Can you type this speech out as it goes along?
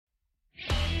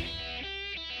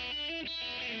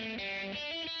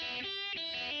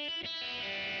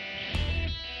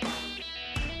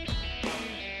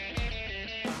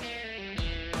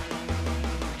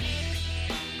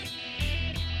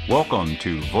Welcome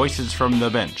to Voices from the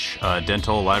Bench, a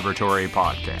dental laboratory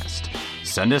podcast.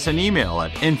 Send us an email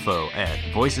at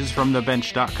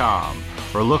info@voicesfromthebench.com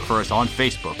or look for us on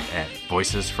Facebook at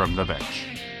Voices from the Bench.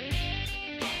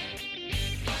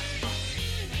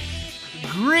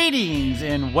 Greetings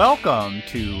and welcome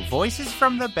to Voices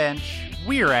from the Bench.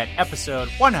 We're at episode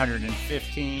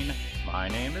 115. My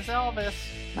name is Elvis.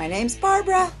 My name's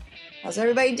Barbara. How's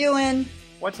everybody doing?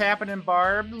 What's happening,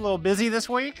 Barb? A little busy this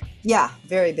week? Yeah,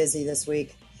 very busy this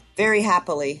week. Very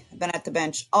happily. I've been at the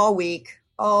bench all week,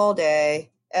 all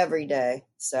day, every day.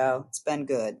 So it's been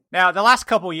good. Now, the last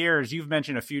couple years, you've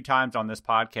mentioned a few times on this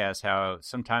podcast how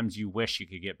sometimes you wish you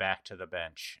could get back to the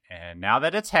bench. And now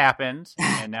that it's happened,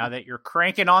 and now that you're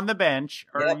cranking on the bench,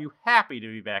 are you happy to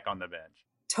be back on the bench?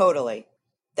 Totally.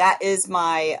 That is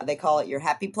they call it your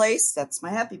happy place. That's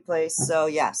my happy place. So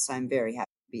yes, I'm very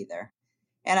happy to be there.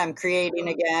 And I'm creating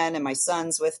again, and my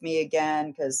son's with me again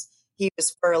because he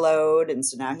was furloughed, and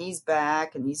so now he's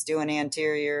back, and he's doing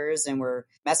anteriors, and we're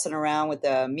messing around with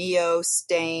the Mio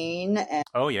stain. And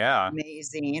oh, yeah.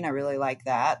 Amazing. I really like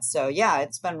that. So, yeah,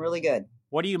 it's been really good.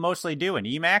 What are you mostly doing,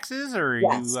 Emaxes? Or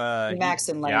yes, Emax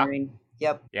and layering.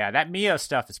 Yeah? Yep. Yeah, that Mio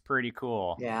stuff is pretty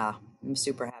cool. Yeah, I'm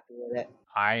super happy with it.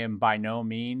 I am by no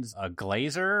means a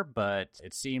glazer, but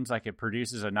it seems like it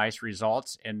produces a nice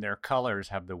results, and their colors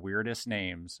have the weirdest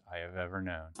names I have ever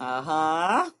known.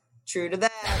 Uh-huh. True to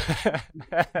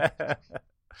that.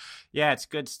 Yeah, it's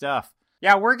good stuff.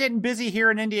 Yeah, we're getting busy here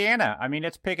in Indiana. I mean,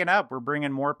 it's picking up. We're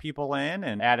bringing more people in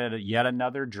and added yet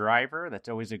another driver. That's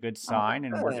always a good sign,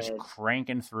 and we're just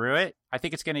cranking through it. I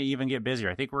think it's going to even get busier.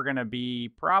 I think we're going to be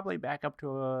probably back up to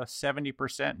a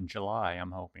 70% in July,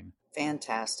 I'm hoping.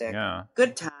 Fantastic. Yeah.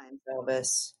 Good times,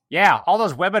 Elvis. Yeah, all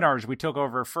those webinars we took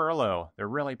over furlough, they're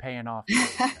really paying off.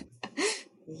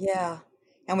 Yeah.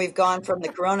 And we've gone from the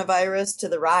coronavirus to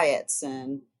the riots,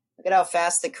 and look at how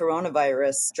fast the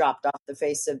coronavirus dropped off the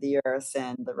face of the earth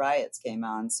and the riots came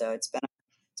on. So it's been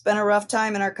a rough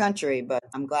time in our country, but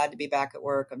I'm glad to be back at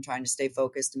work. I'm trying to stay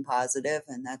focused and positive,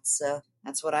 and that's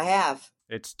what I have.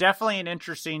 It's definitely an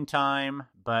interesting time,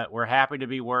 but we're happy to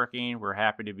be working. We're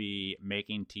happy to be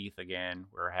making teeth again.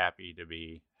 We're happy to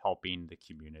be helping the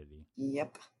community.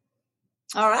 Yep.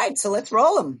 All right, so let's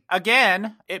roll them.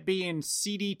 Again, it being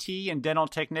CDT and Dental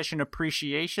Technician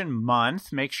Appreciation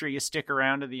Month, make sure you stick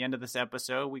around to the end of this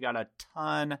episode. We got not a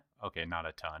ton.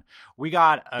 We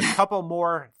got a couple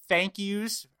more thank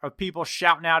yous of people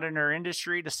shouting out in our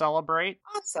industry to celebrate.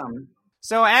 Awesome.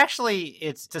 So actually,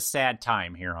 it's a sad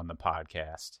time here on the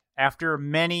podcast. After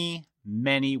many,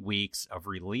 many weeks of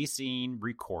releasing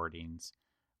recordings,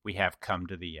 we have come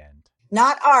to the end.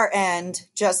 Not our end,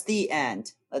 just the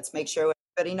end. Let's make sure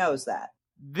everybody knows that.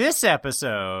 This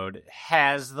episode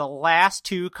has the last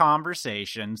two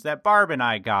conversations that Barb and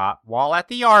I got while at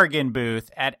the Argon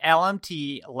booth at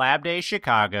LMT Lab Day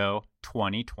Chicago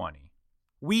 2020.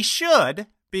 We should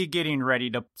be getting ready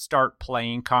to start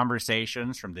playing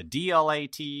conversations from the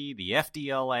DLAT, the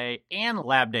FDLA, and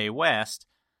Lab Day West.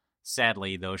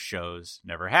 Sadly, those shows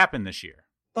never happened this year.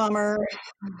 Bummer.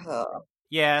 Oh.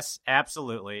 Yes,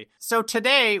 absolutely. So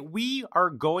today we are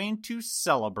going to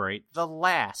celebrate the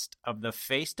last of the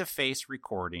face-to-face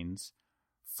recordings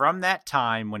from that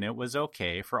time when it was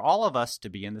okay for all of us to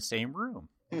be in the same room.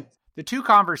 The two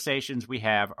conversations we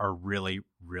have are really,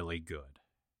 really good.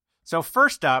 So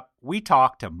first up, we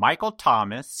talked to Michael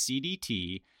Thomas,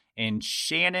 CDT, and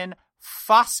Shannon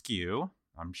Foscue.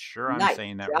 I'm sure I'm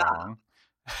saying that wrong.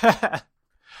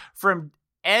 From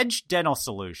Edge Dental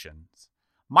Solutions.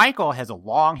 Michael has a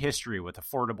long history with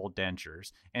affordable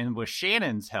dentures, and with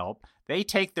Shannon's help, they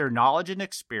take their knowledge and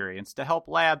experience to help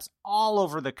labs all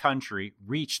over the country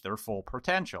reach their full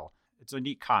potential. It's a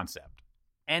neat concept.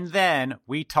 And then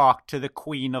we talked to the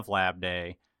queen of Lab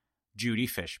Day, Judy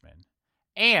Fishman,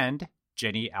 and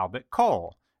Jenny Albert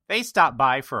Cole. They stopped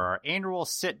by for our annual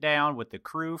sit-down with the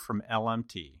crew from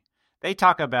LMT. They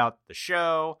talk about the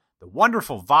show, the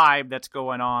wonderful vibe that's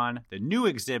going on, the new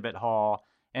exhibit hall,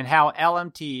 and how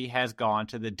LMT has gone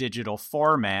to the digital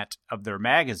format of their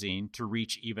magazine to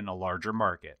reach even a larger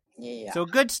market. Yeah. So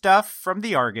good stuff from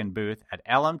the Argon booth at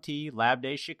LMT Lab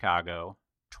Day Chicago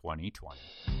 2020.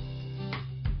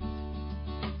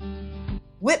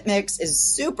 Whipmix is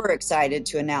super excited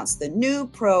to announce the new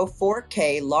Pro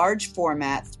 4K large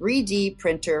format 3D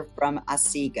printer from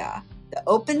Asiga. The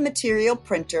open material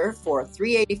printer for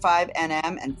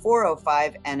 385nm and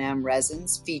 405nm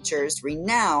resins features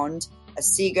renowned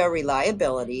Asiga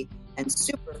reliability and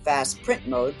super fast print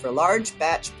mode for large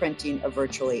batch printing of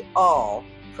virtually all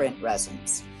print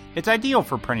resins. It's ideal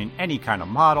for printing any kind of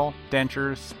model,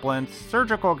 dentures, splints,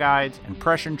 surgical guides,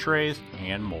 impression trays,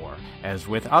 and more. As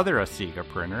with other Asiga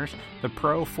printers, the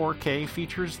Pro 4K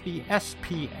features the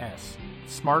SPS,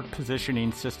 Smart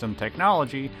Positioning System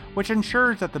technology, which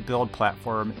ensures that the build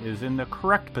platform is in the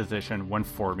correct position when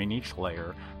forming each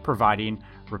layer, providing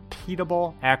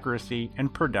repeatable accuracy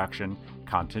and production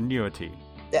continuity.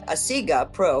 The Asiga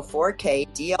Pro 4K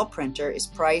DL printer is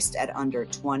priced at under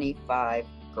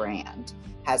 $25,000,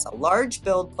 has a large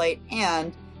build plate,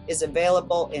 and is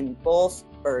available in both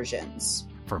versions.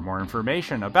 For more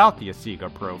information about the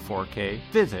Asiga Pro 4K,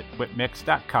 visit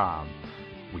whipmix.com.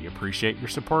 We appreciate your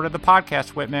support of the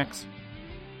podcast, Whipmix.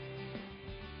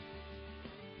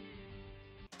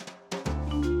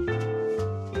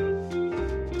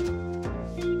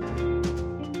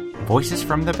 Voices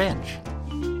from the Bench.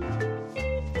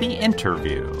 The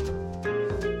interview.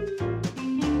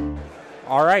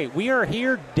 All right, we are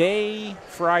here day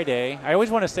Friday. I always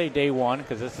want to say day one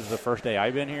because this is the first day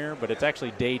I've been here, but it's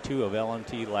actually day 2 of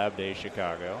LMT Lab Day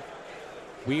Chicago.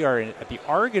 We are at the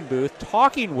Argon booth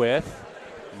talking with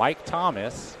Mike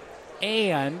Thomas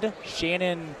and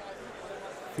Shannon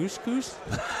Couscous.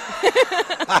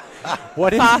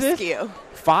 What is this?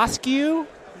 Foscue?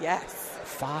 Yes.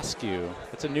 Foscue.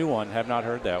 It's a new one. Have not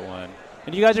heard that one.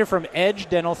 And you guys are from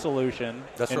Edge Dental Solution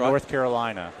in North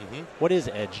Carolina. Mm-hmm. What is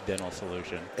Edge Dental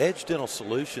Solution? Edge Dental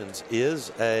Solutions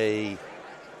is we're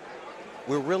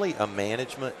really a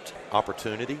management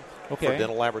opportunity for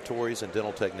dental laboratories and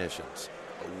dental technicians.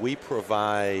 We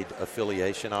provide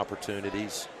affiliation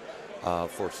opportunities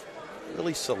for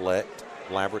really select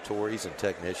laboratories and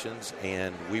technicians,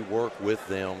 and we work with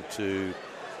them to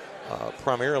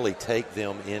primarily take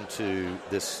them into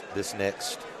this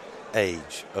next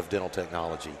age of dental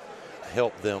technology,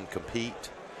 help them compete,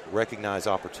 recognize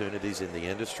opportunities in the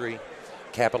industry,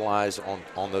 capitalize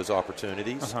on those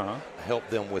opportunities, help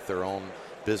them with their own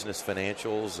business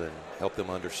financials, and help them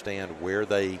understand where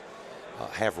they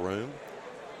have room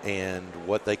and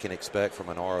what they can expect from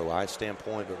an ROI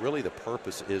standpoint. But really the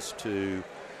purpose is to,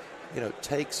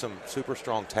 take some super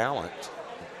strong talent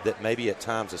that maybe at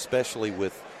times, especially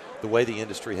with the way the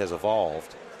industry has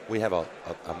evolved, we have a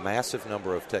massive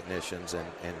number of technicians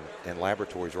and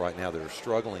laboratories right now that are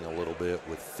struggling a little bit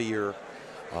with fear,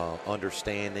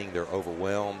 understanding. They're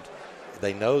overwhelmed.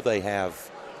 They know they have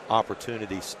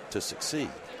opportunities to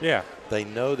succeed. Yeah. They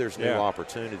know there's new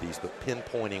opportunities, but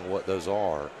pinpointing what those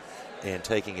are and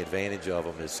taking advantage of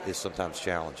them is sometimes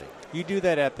challenging. You do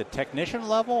that at the technician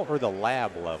level or the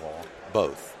lab level?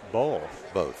 Both.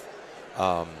 Both.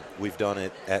 We've done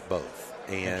it at both.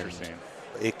 And interesting.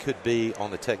 It could be on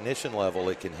the technician level.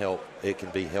 It can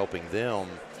be helping them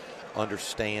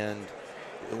understand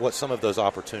what some of those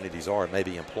opportunities are. It may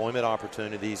be employment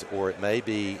opportunities, or it may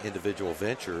be individual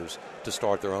ventures to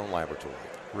start their own laboratory.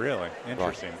 Really?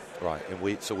 Interesting. Right. And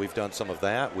we've done some of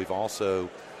that. We've also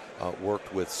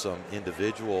worked with some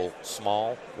individual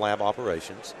small lab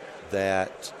operations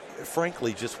that,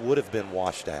 frankly, just would have been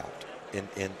washed out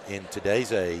in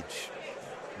today's age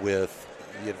with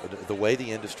the way the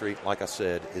industry, like I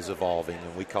said, is evolving,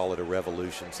 and we call it a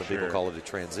revolution. Some people call it a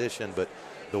transition, but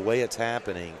the way it's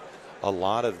happening, a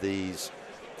lot of these,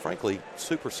 frankly,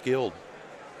 super skilled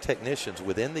technicians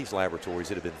within these laboratories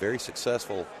that have been very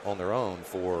successful on their own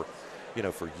for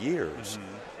years,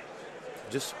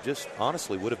 just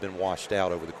honestly would have been washed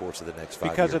out over the course of the next 5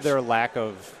 years. Because of their lack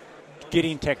of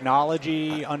getting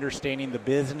technology, understanding the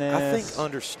business? I think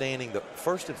understanding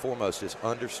first and foremost is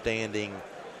understanding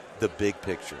the big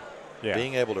picture. Yeah.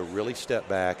 Being able to really step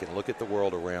back and look at the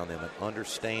world around them and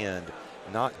understand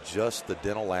not just the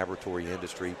dental laboratory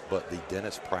industry, but the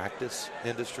dentist practice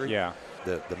industry,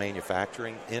 the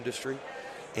manufacturing industry,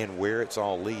 and where it's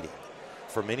all leading.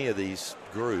 For many of these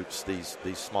groups, these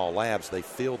small labs, they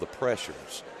feel the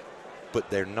pressures,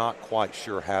 but they're not quite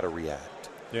sure how to react.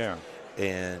 Yeah.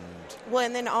 And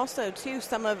then also too,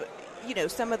 some of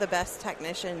the best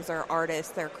technicians are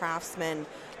artists, they're craftsmen,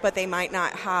 but they might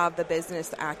not have the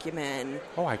business acumen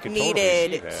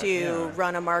needed to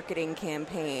run a marketing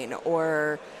campaign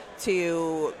or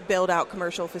to build out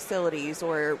commercial facilities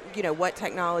or, what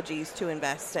technologies to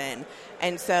invest in.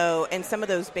 And so, and some of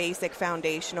those basic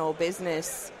foundational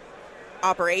business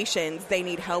operations they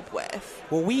need help with.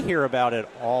 Well, we hear about it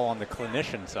all on the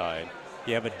clinician side.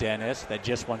 You have a dentist that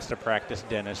just wants to practice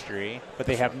dentistry, but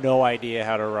they have no idea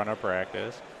how to run a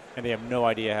practice, and they have no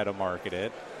idea how to market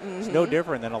it. Mm-hmm. It's no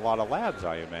different than a lot of labs,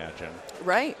 I imagine.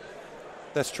 Right.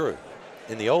 That's true.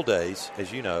 In the old days,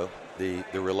 as you know, the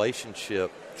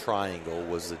relationship triangle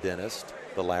was the dentist,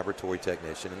 the laboratory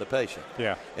technician, and the patient.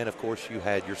 Yeah. And, of course, you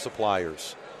had your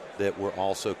suppliers that were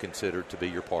also considered to be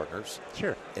your partners.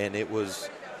 Sure. And it was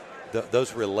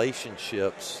those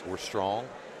relationships were strong.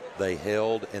 They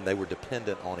held, and they were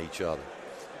dependent on each other.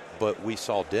 But we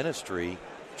saw dentistry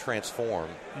transform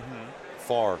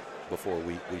far before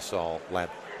we saw lab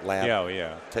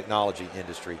technology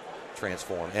industry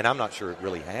transform. And I'm not sure it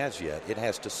really has yet. It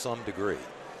has to some degree,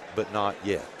 but not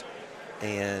yet.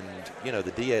 And, you know,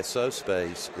 the DSO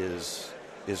space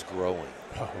is growing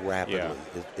rapidly.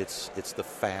 Yeah. It's the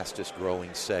fastest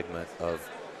growing segment of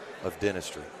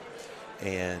dentistry.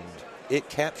 And it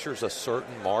captures a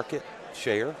certain market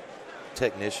share.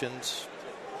 Technicians,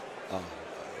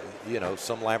 you know,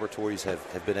 some laboratories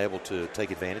have been able to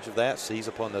take advantage of that, seize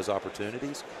upon those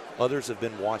opportunities. Others have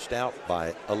been washed out by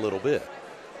it a little bit.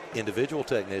 Individual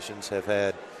technicians have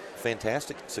had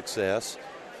fantastic success,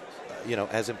 you know,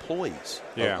 as employees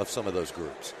of some of those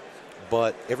groups.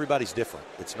 But everybody's different.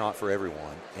 It's not for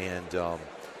everyone. And,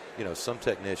 you know, some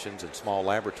technicians in small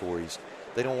laboratories,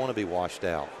 they don't want to be washed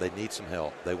out. They need some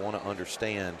help. They want to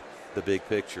understand the big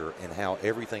picture and how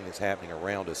everything that's happening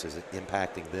around us is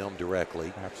impacting them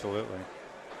directly. Absolutely.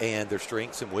 And their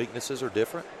strengths and weaknesses are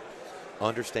different.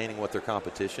 Understanding what their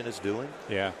competition is doing.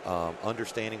 Yeah.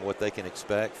 Understanding what they can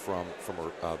expect from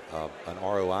an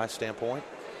ROI standpoint.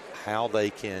 How they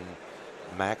can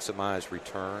maximize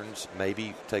returns.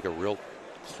 Maybe take a real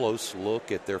close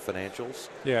look at their financials.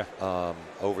 Yeah.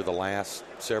 Over the last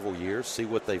several years. See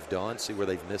what they've done. See where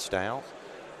they've missed out.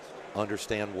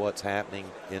 Understand what's happening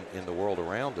in the world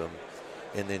around them,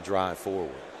 and then drive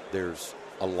forward. There's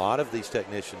a lot of these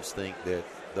technicians think that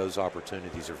those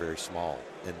opportunities are very small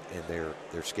and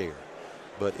they're scared.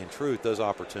 But in truth, those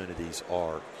opportunities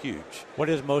are huge. What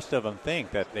does most of them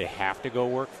think? That they have to go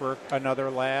work for another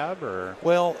lab? Or?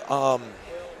 Well,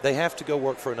 they have to go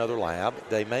work for another lab.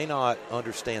 They may not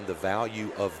understand the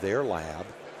value of their lab.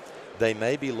 They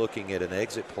may be looking at an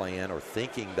exit plan or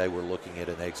thinking they were looking at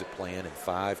an exit plan in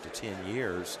 5 to 10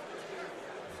 years,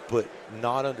 but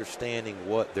not understanding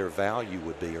what their value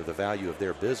would be or the value of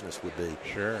their business would be.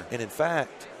 Sure. And in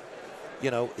fact, you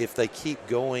know, if they keep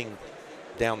going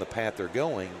down the path they're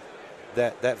going,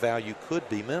 that value could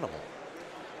be minimal,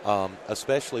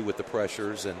 especially with the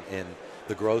pressures and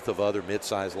the growth of other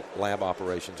mid-sized lab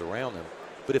operations around them.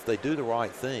 But if they do the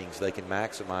right things, they can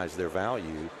maximize their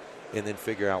value and then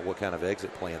figure out what kind of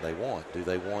exit plan they want. Do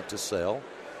they want to sell?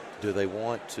 Do they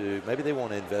want to, maybe they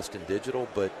want to invest in digital,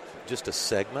 but just a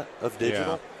segment of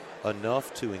digital,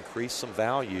 enough to increase some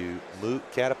value,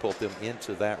 catapult them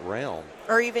into that realm.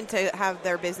 Or even to have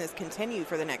their business continue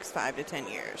for the next 5 to 10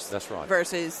 years. That's right.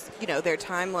 Versus, you know, their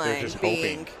timeline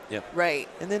being, right.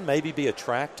 And then maybe be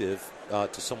attractive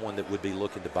to someone that would be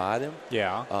looking to buy them.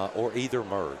 Yeah. Or either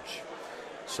merge.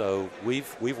 So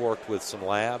we've worked with some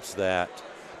labs that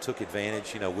took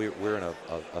advantage. You know, we're in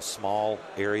a small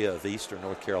area of eastern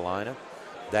North Carolina.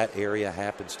 That area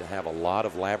happens to have a lot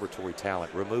of laboratory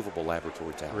talent, removable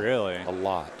laboratory talent. Really? A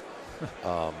lot.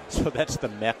 So that's the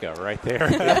Mecca right there.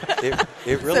 It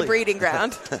really, it's the breeding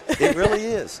ground. It really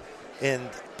is.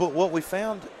 But what we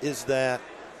found is that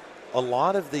a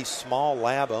lot of these small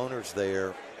lab owners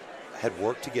there had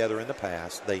worked together in the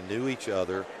past. They knew each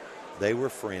other. They were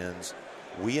friends.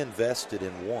 We invested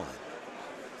in one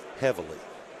heavily,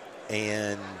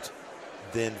 and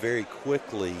then very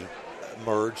quickly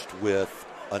merged with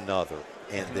another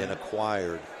and then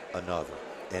acquired another.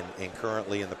 And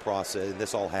currently in the process, and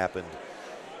this all happened,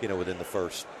 you know, within the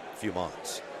first few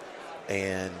months.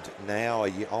 And now,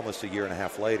 almost a year and a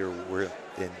half later, we're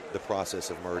in the process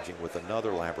of merging with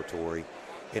another laboratory.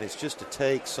 And it's just to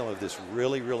take some of this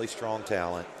really, really strong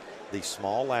talent, these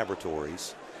small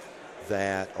laboratories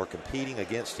that are competing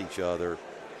against each other,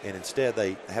 and instead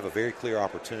they have a very clear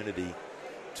opportunity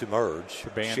to merge,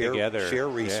 share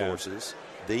resources.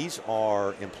 Yeah. These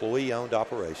are employee-owned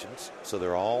operations, so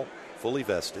they're all fully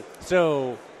vested.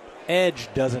 So Edge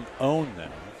doesn't own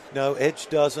them? No, Edge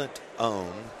doesn't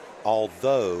own,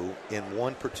 although in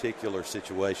one particular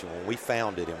situation, when we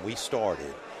founded and we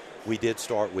started, we did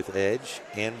start with Edge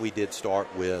and we did start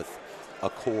with a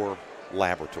core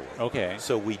laboratory. Okay.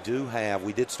 So we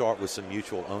did start with some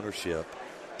mutual ownership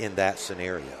in that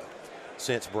scenario.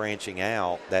 Since branching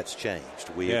out, that's changed.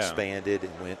 We expanded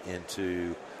and went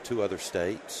into 2 other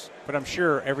states. But I'm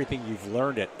sure everything you've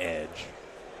learned at Edge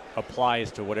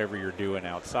applies to whatever you're doing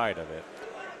outside of it.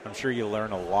 I'm sure you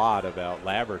learn a lot about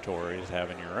laboratories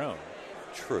having your own.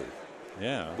 True.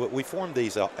 Yeah. But we formed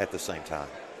these at the same time.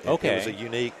 Okay.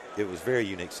 It was a very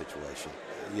unique situation.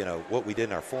 You know, what we did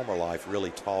in our former life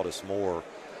really taught us more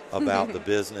about the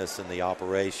business and the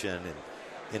operation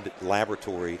and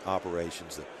laboratory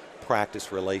operations, the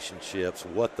practice relationships,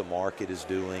 what the market is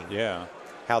doing. Yeah.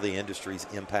 how the industries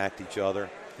impact each other,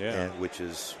 and which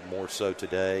is more so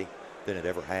today than it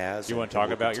ever has. You want to talk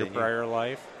about your prior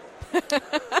life?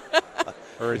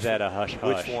 Or is that a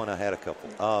hush-hush? Which one? I had a couple.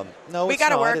 No, we got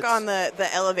to work on the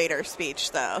elevator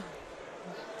speech, though.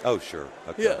 Oh, sure.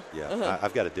 Okay. Yeah. Uh-huh.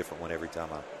 I've got a different one every time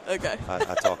I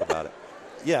talk about it.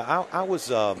 Yeah, I was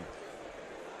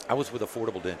with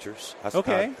Affordable Dentures.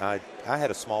 I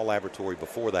had a small laboratory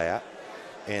before that,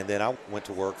 and then I went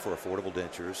to work for Affordable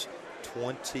Dentures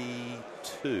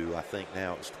 22, I think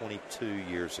now. It was 22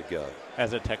 years ago.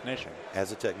 As a technician?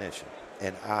 As a technician.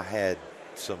 And I had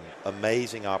some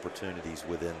amazing opportunities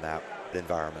within that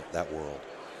environment, that world.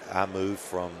 I moved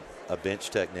from a bench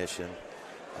technician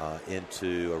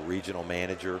into a regional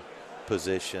manager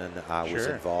position. I was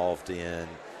involved in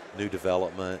new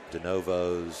development, de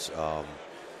novos. I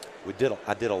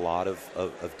did a lot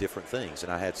of different things,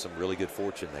 and I had some really good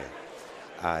fortune there.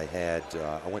 I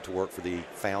went to work for the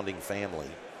founding family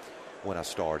when I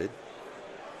started,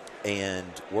 and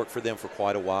worked for them for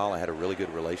quite a while. I had a really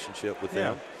good relationship with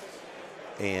them.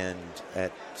 And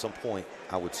at some point,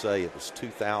 I would say it was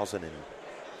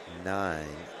 2009,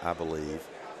 I believe,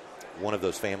 one of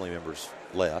those family members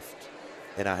left,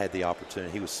 and I had the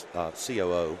opportunity. He was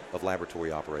COO of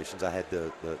laboratory operations. I had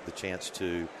the chance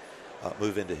to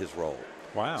move into his role.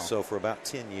 Wow. So for about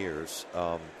 10 years,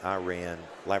 I ran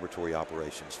laboratory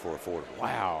operations for Affordable.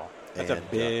 Wow. That's a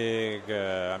big,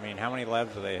 how many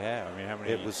labs do they have? How many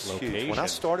It was locations? huge. When I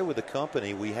started with the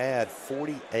company, we had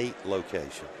 48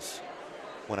 locations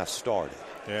when I started.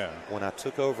 Yeah. When I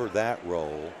took over that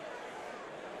role,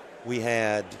 we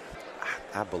had,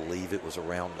 I believe it was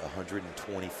around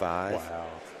 125. Wow.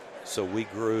 So we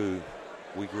grew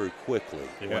quickly.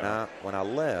 Yeah. When I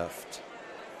left,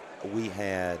 we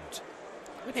had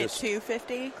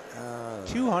 250?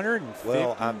 250?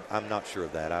 Well, I'm not sure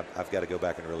of that. I've got to go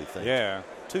back and really think. Yeah.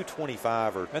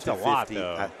 225 or That's 250. a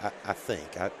lot, though. I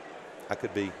think. I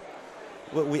could be.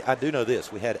 Well, I do know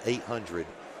this. We had 800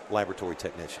 laboratory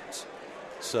technicians.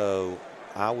 So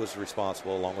I was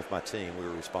responsible, along with my team, we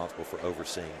were responsible for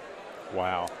overseeing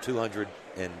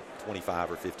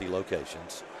 225 or 50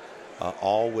 locations,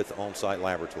 all with on-site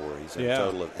laboratories, and a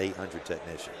total of 800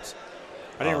 technicians.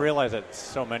 I didn't realize that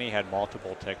so many had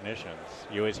multiple technicians.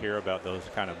 You always hear about those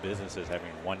kind of businesses having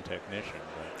one technician.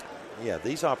 But. Yeah,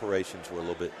 these operations were a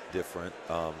little bit different.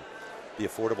 The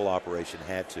Affordable operation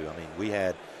had to. We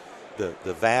had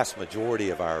the vast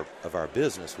majority of our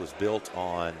business was built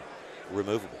on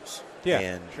removables. Yeah,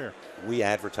 and sure. We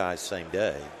advertised same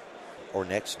day or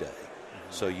next day.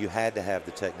 So you had to have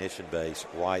the technician base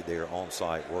right there on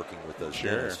site working with those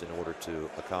dentists in order to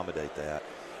accommodate that.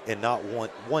 And not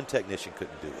one technician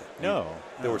couldn't do it. No.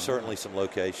 There were certainly some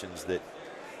locations that,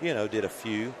 did a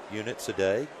few units a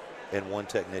day, and one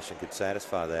technician could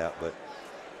satisfy that. But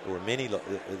there were many,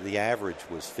 the average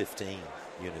was 15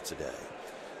 units a day.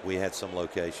 We had some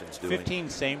locations doing 15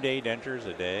 same-day dentures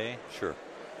a day? Sure.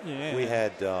 Yeah. We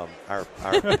had our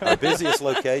busiest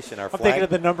location, our flag. I'm thinking of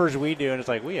the numbers we do, and it's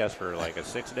like we asked for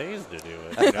 6 days to do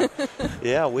it.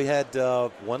 Yeah, we had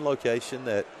one location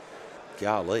that,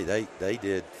 golly, they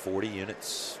did 40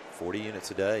 units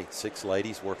a day. 6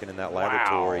 ladies working in that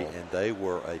laboratory, and they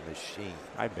were a machine.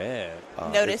 I bet.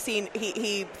 Noticing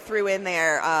he threw in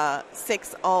there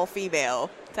 6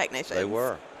 all-female technicians. They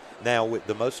were. Now,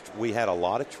 we had a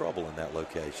lot of trouble in that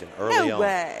location early on.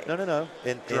 Way. No.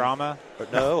 Drama?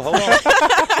 No, hold on.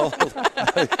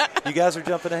 You guys are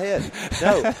jumping ahead.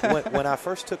 No, when I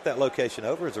first took that location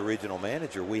over as a regional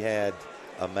manager, we had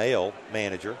a male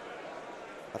manager.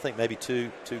 I think maybe two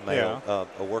male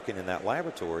working in that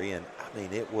laboratory, and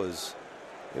it was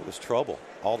trouble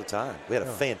all the time. We had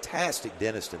a fantastic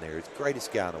dentist in there. He's the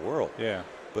greatest guy in the world. Yeah.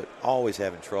 But always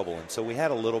having trouble. And so we had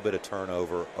a little bit of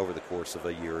turnover over the course of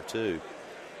a year or two.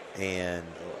 And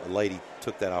a lady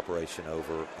took that operation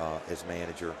over as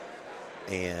manager.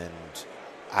 And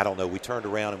I don't know, we turned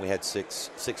around and we had six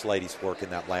ladies working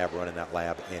that lab, running that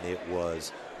lab. And it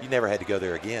was, you never had to go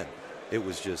there again. It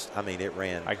was just, it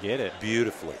ran I get it.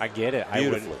 Beautifully. I get it.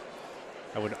 Beautifully.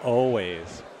 I would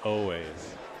always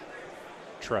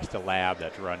trust a lab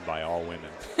that's run by all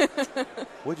women.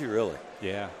 Would you really?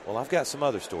 Yeah. Well, I've got some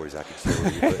other stories I could share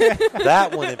with you, but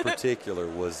that one in particular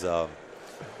was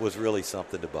really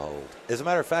something to behold. As a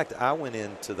matter of fact, I went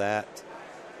into that.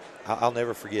 I'll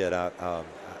never forget.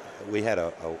 We had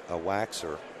a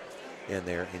waxer in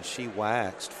there, and she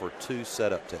waxed for 2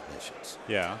 setup technicians.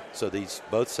 Yeah. So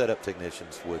both setup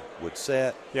technicians would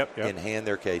set yep. and hand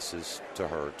their cases to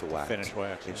her to wax. Finish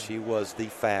wax. And she was the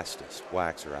fastest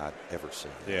waxer I'd ever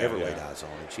seen, ever laid eyes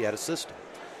on. And she had a system.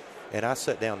 And I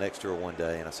sat down next to her one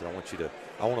day, and I said, I want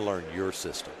to learn your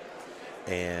system.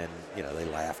 And, they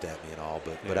laughed at me and all,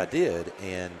 but I did.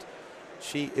 And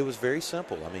it was very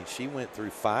simple. I mean, she went through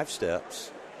 5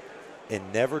 steps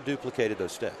and never duplicated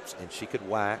those steps. And she could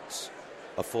wax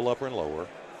a full upper and lower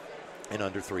in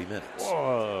under 3 minutes.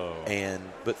 Whoa.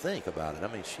 But think about it. I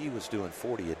mean, she was doing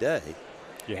 40 a day.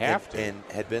 You have to. And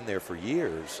had been there for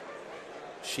years.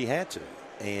 She had to.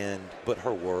 But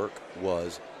her work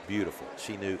was beautiful.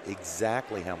 She knew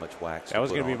exactly how much wax. That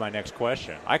was going to be my next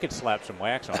question. I could slap some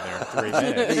wax on there in 3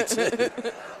 minutes.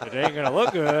 It ain't going to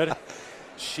look good.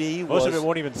 Most of it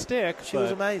won't even stick. She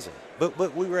was amazing.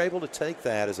 But we were able to take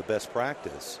that as a best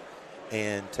practice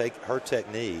and take her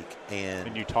technique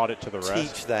and you taught it to the rest.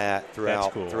 Teach that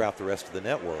throughout the rest of the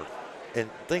network. And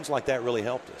things like that really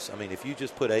helped us. I mean, if you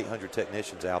just put 800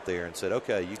 technicians out there and said,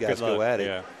 okay, you guys go at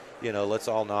it, let's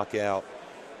all knock out,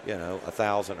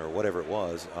 1,000 or whatever it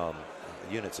was,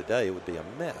 units a day, it would be a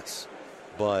mess.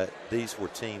 But these were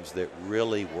teams that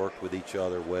really worked with each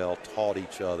other well, taught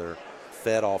each other,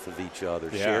 fed off of each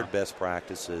other, shared best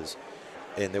practices,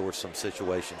 and there were some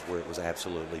situations where it was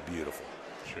absolutely beautiful.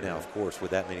 Sure. Now, of course,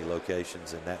 with that many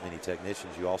locations and that many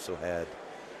technicians, you also had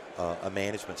a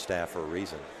management staff for a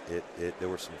reason. There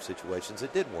were some situations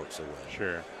that didn't work so well.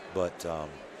 Sure.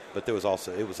 But there was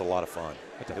also, it was a lot of fun.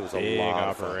 It was a lot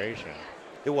operation. Of fun.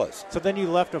 It was. So then you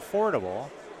left Affordable.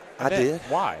 I did.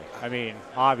 Why? I mean,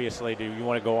 obviously, do you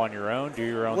want to go on your own, do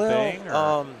your own thing?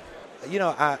 Or?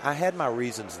 I had my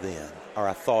reasons then, or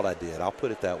I thought I did. I'll put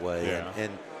it that way. Yeah.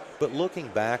 But looking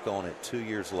back on it 2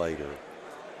 years later,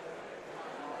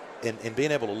 and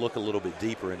being able to look a little bit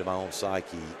deeper into my own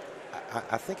psyche,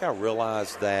 I think I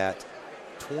realized that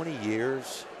 20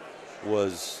 years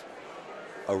was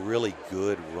a really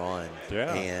good run.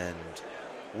 Yeah. And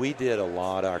we did a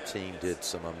lot. Our team did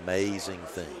some amazing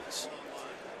things.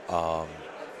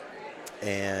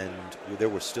 And there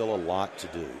was still a lot to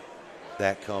do.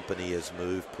 That company has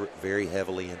moved very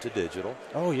heavily into digital.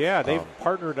 Oh, yeah. They've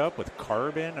partnered up with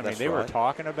Carbon. I mean, they were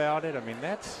talking about it. I mean,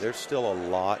 there's still a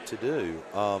lot to do.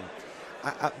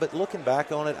 But looking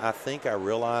back on it, I think I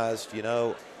realized,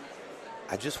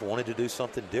 I just wanted to do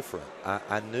something different.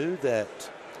 I knew that.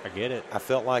 I get it. I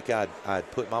felt like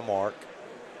I'd put my mark,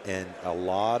 and a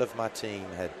lot of my team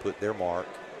had put their mark,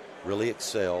 really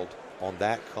excelled on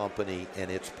that company and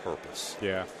its purpose.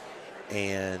 Yeah.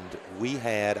 And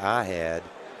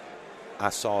I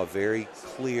saw a very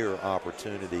clear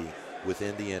opportunity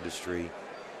within the industry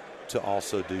to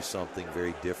also do something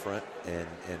very different and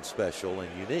special and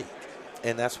unique.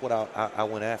 And that's what I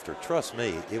went after. Trust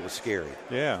me, it was scary.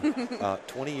 Yeah.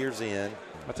 20 years in.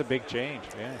 That's a big change,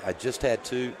 yeah. I just had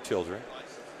 2 children,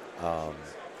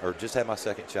 or just had my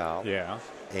second child. Yeah.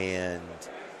 And,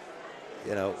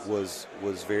 was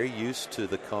very used to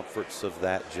the comforts of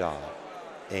that job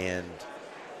and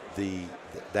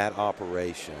that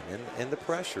operation and the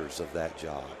pressures of that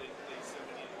job.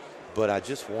 But I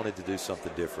just wanted to do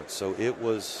something different. So it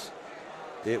was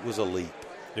a leap.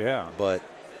 Yeah. But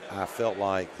I felt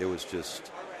like there was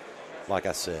just, like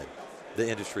I said, the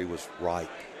industry was ripe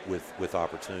with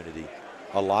opportunity.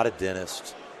 A lot of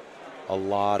dentists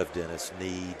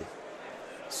need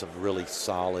some really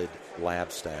solid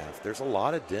lab staff. There's a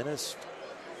lot of dentists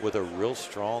with a real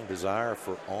strong desire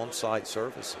for on-site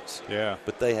services. Yeah.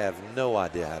 But they have no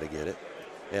idea how to get it.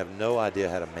 They have no idea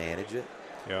how to manage it,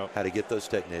 how to get those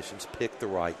technicians, pick the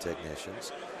right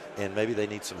technicians, and maybe they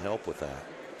need some help with that.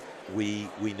 We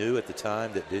knew at the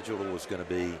time that digital was going to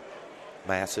be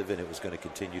massive and it was going to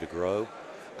continue to grow.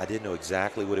 I didn't know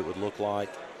exactly what it would look like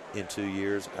in 2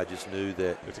 years. I just knew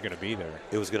that it's going to be there.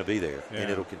 It was going to be there, and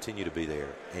it'll continue to be there.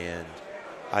 And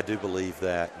I do believe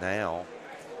that now,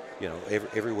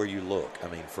 everywhere you look. I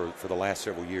mean, for the last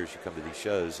several years, you come to these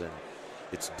shows and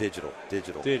it's digital,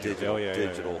 digital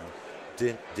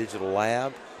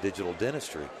lab, digital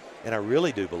dentistry. And I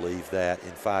really do believe that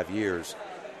in 5 years,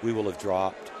 we will have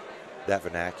dropped that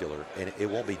vernacular, and it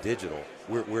won't be digital.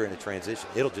 We're in a transition.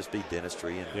 It'll just be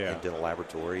dentistry and dental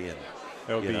laboratory, and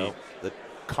it'll be the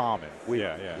common.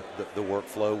 The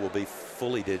workflow will be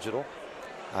fully digital.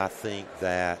 I think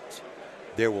that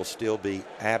there will still be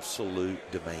absolute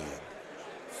demand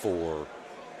for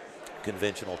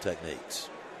conventional techniques.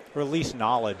 Or at least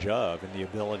knowledge of and the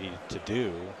ability to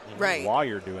do while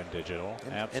you're doing digital.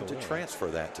 Absolutely. And to transfer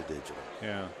that to digital.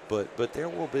 Yeah. But there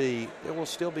will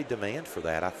still be demand for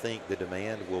that. I think the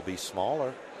demand will be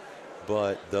smaller,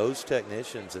 but those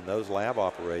technicians and those lab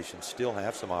operations still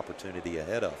have some opportunity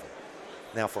ahead of them.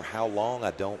 Now, for how long,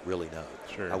 I don't really know.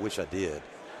 Sure. I wish I did.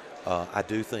 I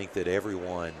do think that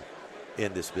everyone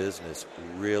in this business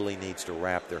really needs to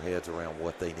wrap their heads around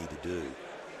what they need to do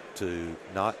to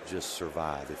not just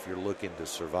survive. If you're looking to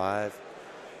survive,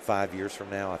 5 years from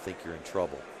now, I think you're in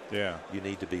trouble. Yeah. You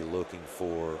need to be looking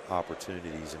for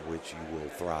opportunities in which you will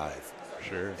thrive.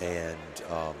 Sure. And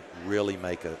really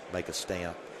make a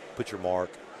stamp, put your mark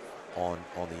on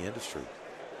the industry.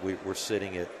 We're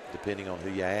sitting at, depending on who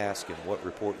you ask and what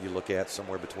report you look at,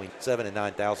 somewhere between 7,000 and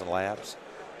 9,000 labs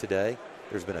today.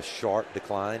 There's been a sharp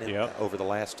decline over the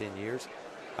last 10 years.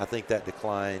 I think that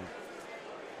decline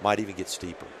might even get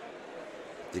steeper.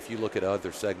 If you look at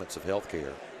other segments of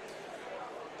healthcare,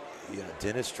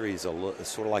 dentistry is sort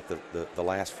of like the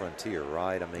last frontier,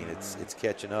 right? I mean, it's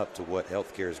catching up to what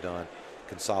healthcare has done.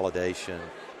 Consolidation,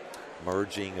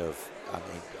 merging of,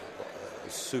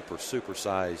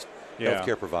 super-sized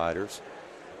healthcare providers.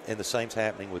 And the same's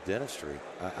happening with dentistry.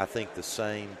 I think the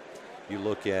same, you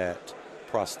look at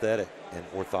prosthetic and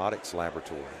orthotics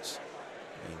laboratories.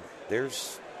 I mean,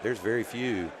 there's very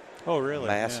few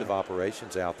massive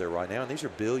operations out there right now, and these are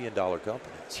billion-dollar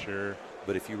companies. Sure.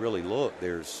 But if you really look,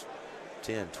 there's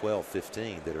 10, 12,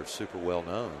 15 that are super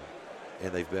well-known,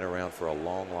 and they've been around for a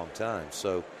long, long time.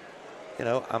 So,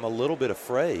 I'm a little bit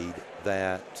afraid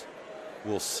that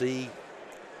we'll see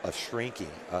a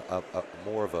shrinking,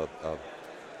 more of a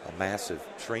massive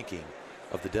shrinking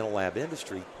of the dental lab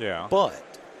industry. Yeah.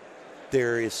 But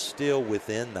there is still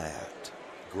within that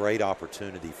great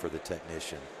opportunity for the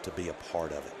technician to be a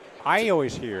part of it. I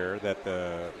always hear that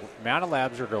the amount of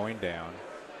labs are going down,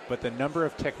 but the number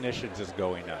of technicians is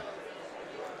going up.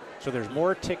 So there's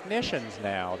more technicians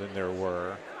now than there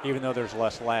were, even though there's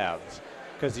less labs,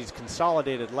 because these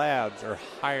consolidated labs are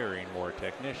hiring more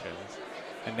technicians,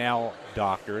 and now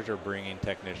doctors are bringing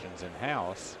technicians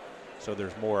in-house, so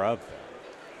there's more of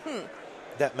them.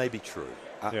 That may be true.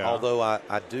 Although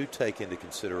I do take into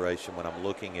consideration when I'm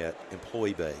looking at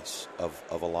employee base of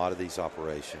a lot of these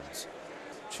operations,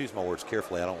 choose my words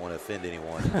carefully, I don't want to offend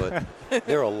anyone, but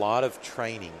there are a lot of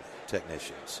training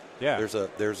technicians. Yeah.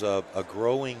 There's a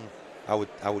growing, I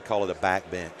would call it a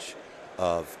backbench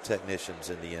of technicians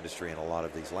in the industry in a lot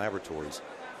of these laboratories.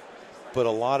 But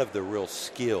a lot of the real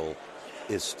skill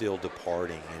is still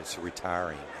departing, and it's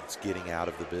retiring, it's getting out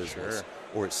of the business,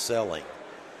 or it's selling.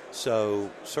 So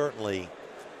certainly,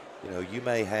 you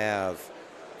may have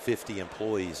 50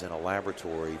 employees in a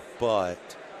laboratory,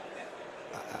 but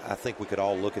I think we could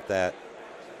all look at that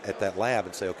lab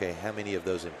and say, okay, how many of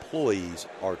those employees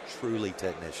are truly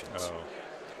technicians? Oh.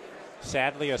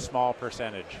 Sadly, a small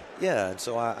percentage. Yeah, and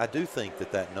so I do think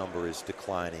that number is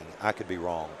declining. I could be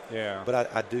wrong. Yeah.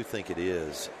 But I do think it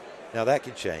is. Now, that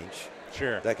can change.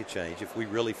 Sure. That could change if we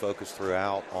really focus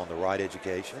throughout on the right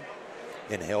education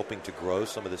and helping to grow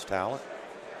some of this talent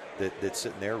that's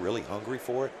sitting there really hungry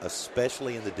for it,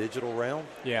 especially in the digital realm.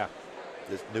 Yeah.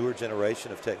 This newer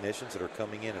generation of technicians that are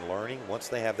coming in and learning, once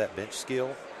they have that bench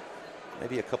skill,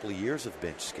 maybe a couple of years of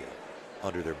bench skill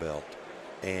under their belt,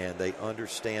 and they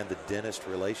understand the dentist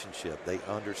relationship, they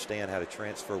understand how to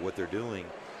transfer what they're doing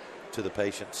to the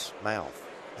patient's mouth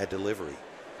at delivery.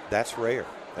 That's rare.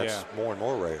 That's more and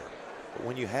more rare. But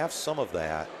when you have some of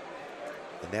that,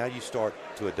 and now you start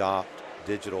to adopt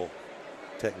digital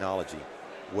technology,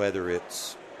 whether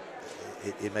it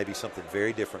may be something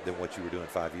very different than what you were doing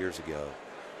 5 years ago,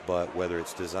 but whether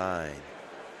it's design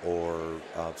or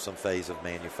some phase of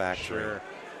manufacturing,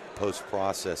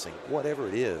 post-processing, whatever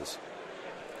it is,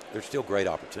 there's still great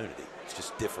opportunity. It's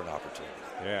just different opportunity.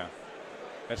 Yeah,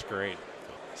 that's great.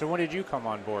 So when did you come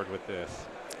on board with this?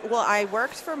 Well, I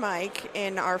worked for Mike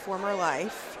in our former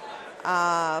life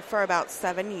for about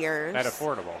 7 years. At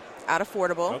Affordable? At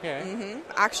Affordable. Okay. Mm-hmm.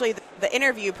 Actually, the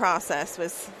interview process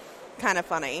was kind of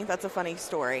funny. That's a funny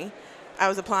story. I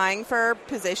was applying for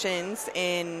positions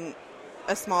in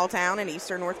a small town in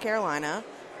eastern North Carolina,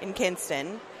 in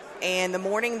Kinston, and the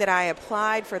morning that I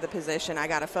applied for the position, I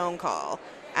got a phone call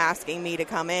asking me to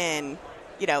come in,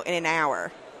 in an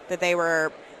hour, that they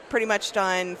were pretty much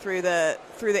done through the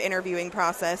interviewing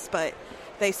process, but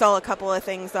they saw a couple of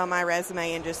things on my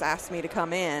resume and just asked me to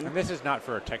come in. And this is not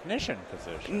for a technician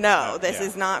position. No, this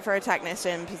is not for a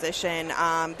technician position.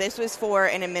 This was for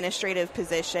an administrative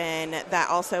position that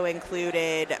also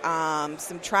included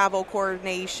some travel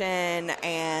coordination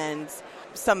and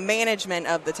some management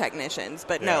of the technicians.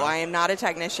 But no, I am not a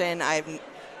technician.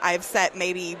 I've set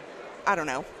maybe,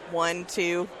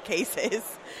 1-2 cases.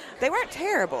 They weren't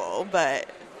terrible, but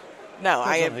no,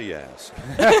 I am. Who you ask.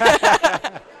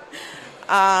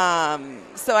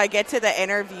 So I get to the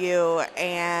interview,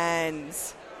 and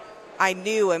I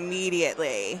knew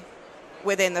immediately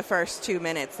within the first 2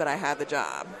 minutes that I had the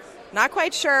job. Not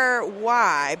quite sure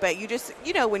why, but you just,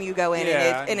 when you go in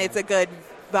and it's a good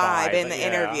vibe in the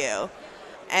interview.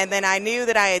 And then I knew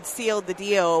that I had sealed the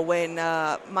deal when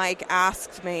Mike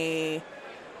asked me,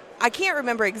 I can't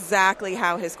remember exactly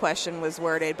how his question was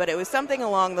worded, but it was something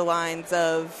along the lines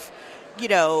of,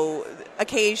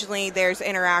 occasionally there's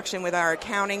interaction with our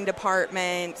accounting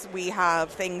department. We have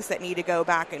things that need to go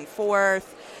back and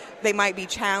forth. They might be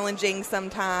challenging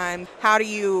sometimes. How do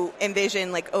you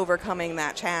envision, overcoming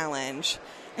that challenge?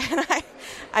 And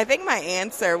I think my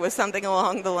answer was something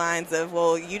along the lines of,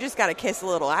 well, you just got to kiss a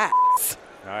little ass.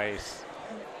 Nice.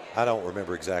 I don't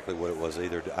remember exactly what it was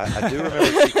either. I do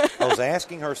remember I was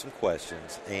asking her some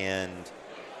questions, and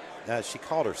she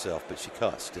called herself, but she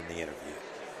cussed in the interview.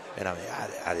 And I mean,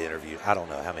 I'd interviewed, I don't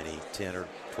know how many, 10 or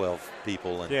 12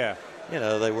 people. And,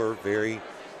 they were very,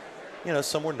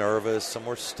 some were nervous, some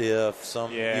were stiff,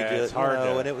 some, it's hard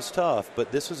and it was tough.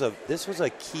 But this was a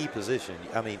key position.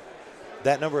 I mean,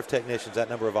 that number of technicians,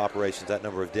 that number of operations, that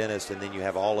number of dentists, and then you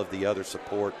have all of the other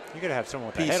support. You got to have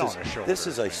someone with a head on their shoulder. This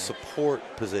is a support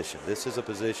position. This is a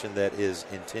position that is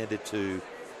intended to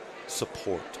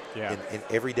support. Yeah. In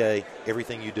every day,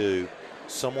 everything you do,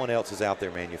 someone else is out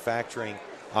there manufacturing,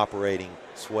 operating,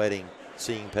 sweating,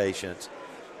 seeing patients.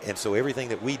 And so everything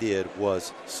that we did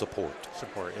was support.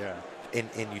 Support, yeah.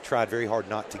 And you tried very hard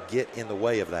not to get in the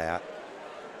way of that,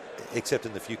 except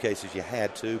in the few cases you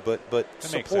had to, but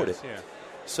support it. Yeah.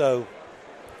 So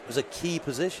it was a key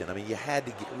position. I mean, you had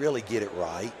to really get it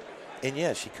right.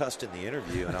 And, she cussed in the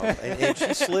interview, and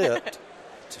she slipped.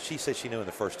 So she said she knew in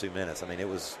the first 2 minutes. I mean, it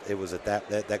was at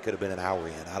that could have been an hour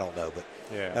in. I don't know, but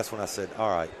that's when I said, all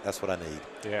right, that's what I need.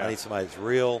 Yeah. I need somebody that's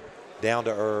real, down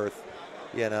to earth.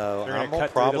 I'm going to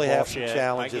probably have some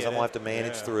challenges I'm going to have to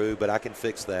manage through, but I can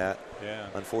fix that. Yeah.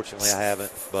 Unfortunately, I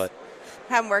haven't, but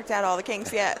haven't worked out all the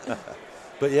kinks yet.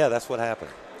 But, that's what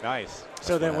happened. Nice.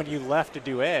 So then when you left to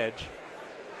do Edge,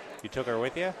 you took her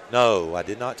with you? No, I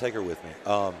did not take her with me.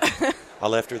 I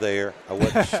left her there. I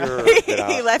wasn't sure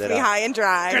that He left me high and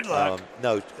dry. Good luck.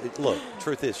 No, look,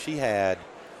 truth is she had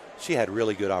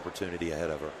really good opportunity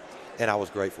ahead of her, and I was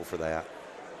grateful for that.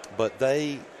 But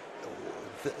they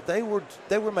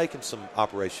were making some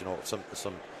operational,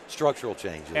 some structural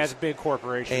changes. As big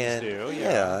corporations do.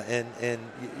 Yeah, and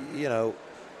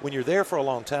when you're there for a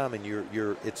long time and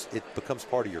it becomes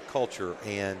part of your culture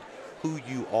and who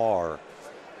you are.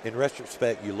 In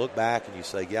retrospect, you look back and you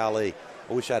say, golly,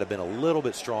 I wish I'd have been a little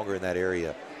bit stronger in that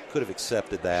area. Could have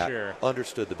accepted that,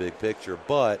 understood the big picture.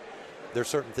 But there are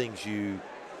certain things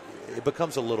it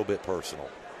becomes a little bit personal.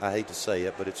 I hate to say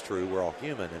it, but it's true. We're all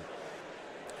human.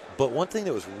 But one thing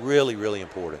that was really, really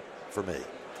important for me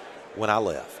when I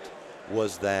left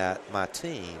was that my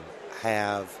team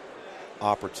have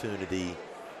opportunity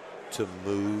to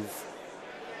move,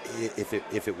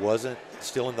 if it wasn't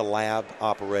still in the lab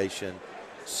operation,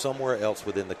 somewhere else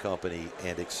within the company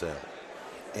and excel.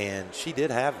 And she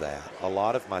did have that. A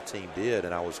lot of my team did,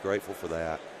 and I was grateful for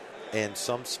that. And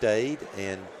some stayed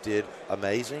and did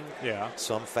amazing. Yeah.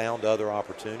 Some found other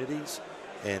opportunities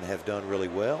and have done really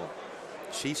well.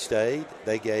 She stayed.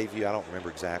 They gave I don't remember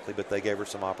exactly, but they gave her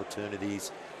some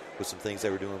opportunities with some things they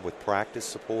were doing with practice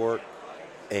support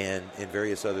and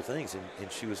various other things,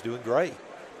 and she was doing great.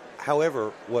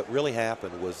 However, what really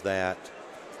happened was that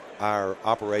our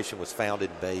operation was founded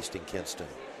and based in Kinston,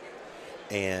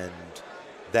 and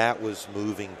that was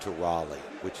moving to Raleigh,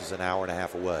 which is an hour and a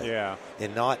half away. Yeah.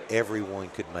 And not everyone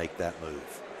could make that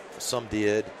move. Some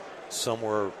did. Some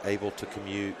were able to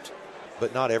commute,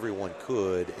 but not everyone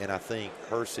could. And I think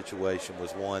her situation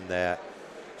was one that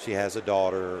she has a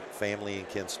daughter, family in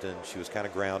Kinston. She was kind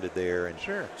of grounded there, and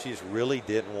she just really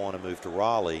didn't want to move to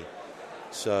Raleigh.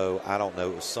 So I don't know,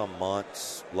 it was some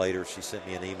months later she sent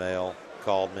me an email,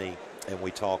 called me, and we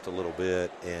talked a little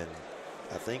bit, and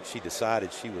I think she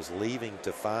decided she was leaving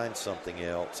to find something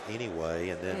else anyway,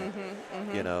 and then,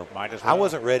 might as well. I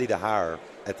wasn't ready to hire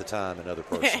at the time another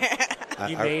person.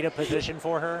 You made a position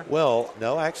for her? Well,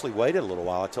 no, I actually waited a little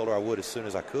while. I told her I would as soon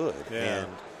as I could, and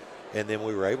then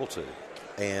we were able to.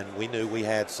 And we knew we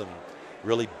had some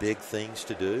really big things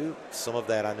to do. Some of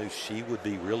that I knew she would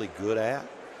be really good at.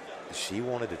 She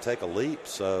wanted to take a leap,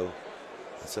 so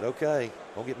I said, okay,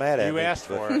 don't get mad at me. You asked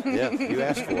for it. Yeah, you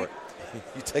asked for it.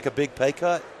 You take a big pay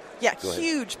cut? Yeah,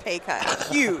 huge pay cut.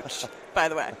 Huge, by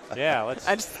the way. Yeah, rub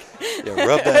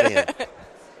that in.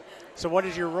 So what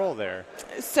is your role there?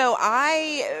 So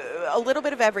a little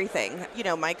bit of everything.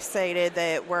 Mike stated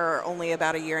that we're only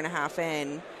about a year and a half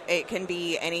in. It can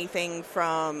be anything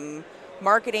from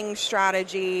marketing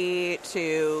strategy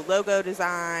to logo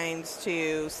designs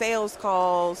to sales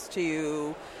calls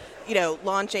to,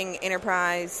 launching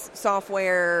enterprise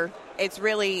software.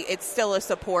 it's still a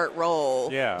support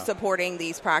role, supporting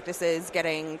these practices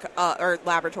getting or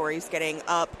laboratories getting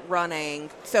up, running.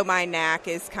 So my knack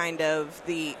is kind of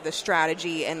the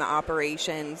strategy and the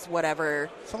operations, whatever.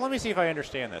 So let me see if I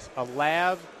understand this. A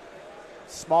lab,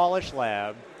 smallish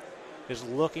lab, is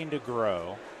looking to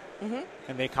grow,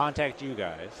 and they contact you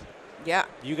guys. Yeah.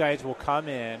 You guys will come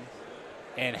in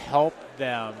and help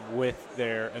them with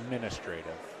their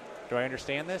administrative. Do I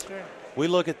understand this, sir? We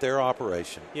look at their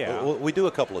operation. Yeah. We do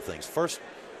a couple of things. First,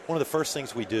 one of the first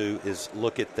things we do is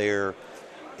look at their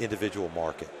individual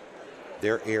market,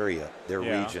 their area, their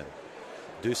region.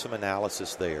 Do some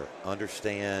analysis there.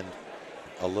 Understand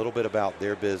a little bit about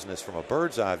their business from a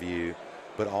bird's eye view,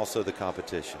 but also the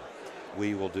competition.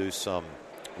 We will do some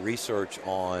research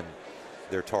on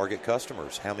their target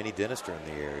customers. How many dentists are in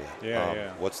the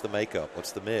area? What's the makeup?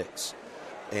 What's the mix?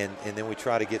 And then we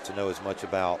try to get to know as much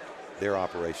about their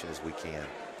operation as we can,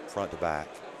 front to back,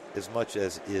 as much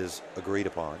as is agreed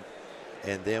upon.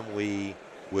 And then we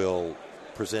will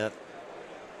present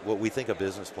what we think a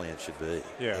business plan should be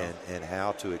and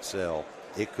how to excel.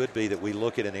 It could be that we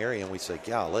look at an area and we say,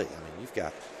 golly, I mean, you've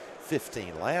got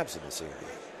 15 labs in this area.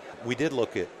 We did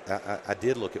look at, I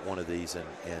did look at one of these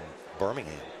in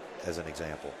Birmingham as an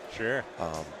example. Sure.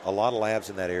 A lot of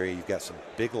labs in that area. You've got some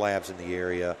big labs in the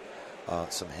area.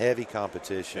 Some heavy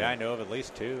competition. Yeah, I know of at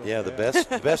least two. Yeah,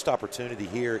 the best opportunity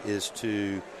here is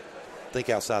to think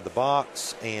outside the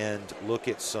box and look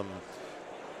at some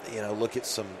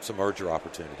merger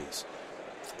opportunities.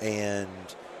 And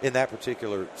in that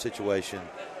particular situation,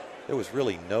 there was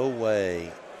really no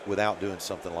way, without doing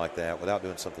something like that, without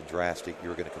doing something drastic, you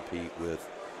were going to compete with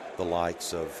the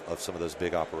likes of some of those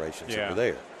big operations that were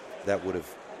there. That would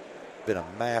have been a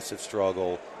massive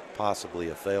struggle, possibly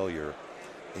a failure.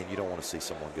 And you don't want to see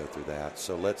someone go through that.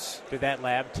 So let's. Did that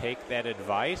lab take that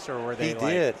advice, or were they? He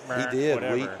did.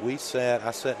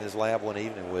 I sat in his lab one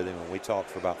evening with him, and we talked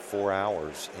for about 4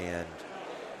 hours. And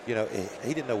he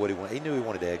didn't know what he wanted. He knew he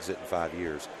wanted to exit in 5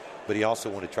 years, but he also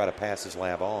wanted to try to pass his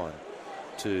lab on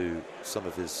to some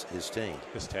of his team.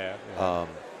 His tab,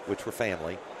 which were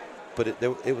family. But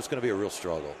it was going to be a real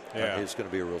struggle. Yeah. It was going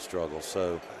to be a real struggle.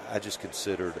 So I just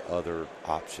considered other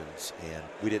options, and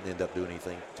we didn't end up doing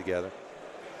anything together.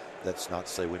 That's not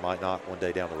to say we might not one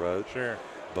day down the road. Sure.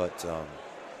 But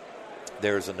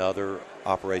there's another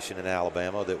operation in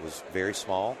Alabama that was very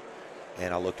small,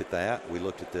 and I looked at that. We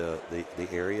looked at the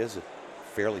areas, a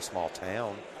fairly small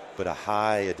town, but a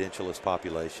high edentulous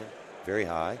population, very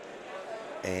high.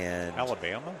 And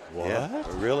Alabama? What? Yeah,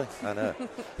 really? I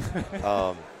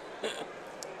know.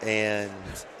 And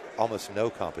almost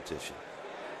no competition.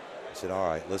 I said, all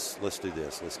right, let's do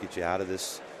this. Let's get you out of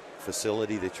this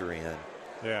facility that you're in.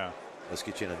 Yeah. Let's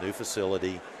get you in a new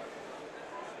facility.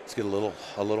 Let's get a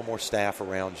little more staff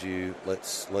around you.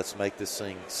 Let's make this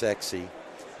thing sexy.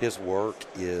 His work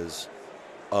is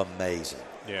amazing.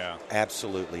 Yeah.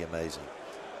 Absolutely amazing.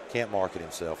 Can't market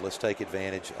himself. Let's take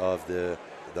advantage of the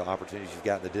opportunities you've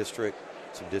got in the district,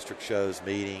 some district shows,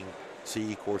 meeting,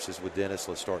 CE courses with dentists.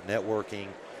 Let's start networking.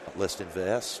 Let's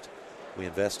invest. We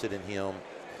invested in him,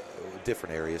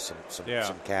 different areas, some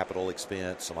capital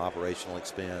expense, some operational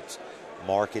expense.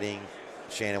 Marketing.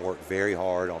 Shannon worked very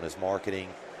hard on his marketing,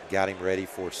 got him ready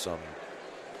for some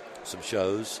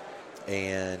shows,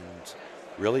 and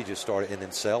really just started, and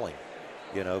then selling,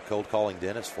 cold calling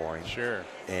dentists for him. Sure.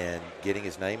 And getting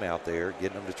his name out there,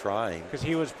 getting them to try him. Because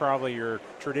he was probably your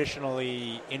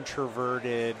traditionally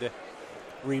introverted,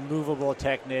 removable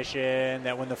technician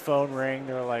that when the phone rang,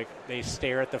 they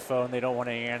stare at the phone, they don't want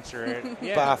to answer it.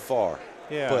 Yeah. By far.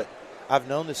 Yeah. But I've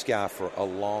known this guy for a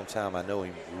long time. I know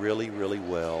him really, really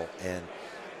well. And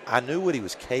I knew what he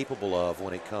was capable of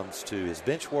when it comes to his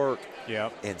bench work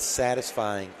and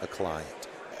satisfying a client.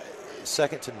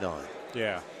 Second to none.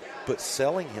 Yeah. But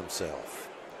selling himself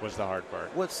was the hard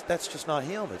part. That's just not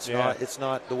him. It's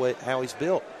not the way how he's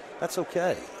built. That's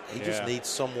okay. He just needs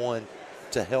someone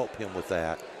to help him with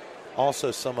that.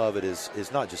 Also, some of it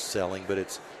is not just selling, but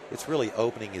it's really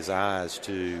opening his eyes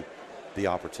to the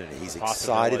opportunity. He's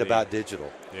excited about digital.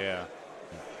 Yeah.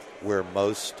 Where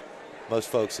most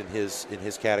folks in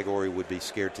his category would be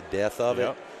scared to death of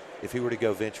it. If he were to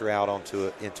go venture out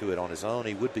into it on his own,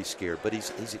 he would be scared. But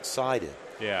he's excited.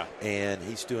 Yeah. And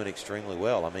he's doing extremely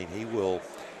well. I mean, he will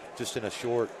just in a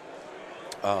short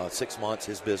 6 months,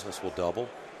 his business will double.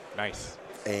 Nice.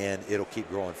 And it'll keep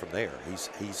growing from there.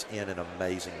 He's in an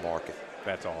amazing market.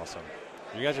 That's awesome.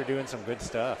 You guys are doing some good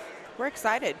stuff. We're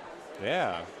excited.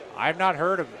 Yeah. I've not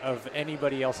heard of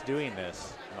anybody else doing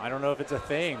this. I don't know if it's a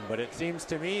thing, but it seems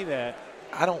to me that...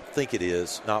 I don't think it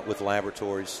is, not with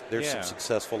laboratories. There's some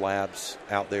successful labs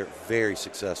out there, very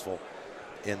successful.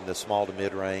 in the small to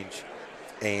mid-range,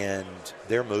 and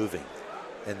they're moving,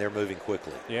 and they're moving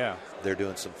quickly. Yeah. They're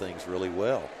doing some things really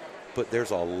well. But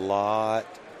there's a lot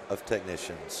of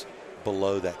technicians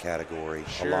below that category,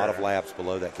 Sure. a lot of labs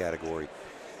below that category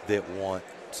that want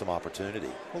some opportunity.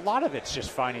 A lot of it's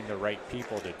just finding the right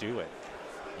people to do it.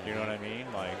 You know what I mean?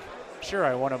 Like, sure,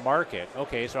 I want to market.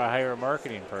 Okay, so I hire a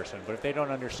marketing person. But if they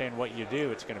don't understand what you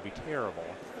do, it's going to be terrible.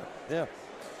 Yeah.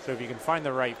 So if you can find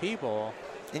the right people.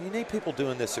 And you need people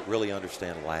doing this that really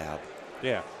understand lab.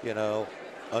 Yeah. You know,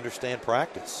 understand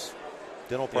practice,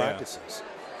 dental practices.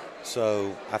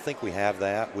 So I think we have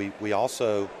that. We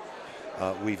also,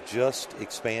 we've just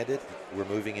expanded. We're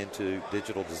moving into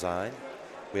digital design.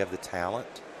 We have the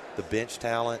talent, the bench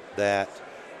talent that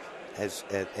has,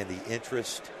 and the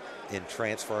interest in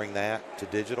transferring that to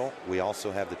digital. We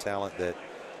also have the talent that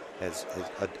has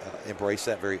embraced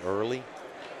that very early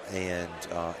and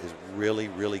is really,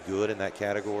 really good in that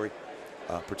category,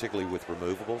 particularly with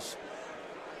removables.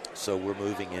 So we're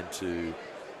moving into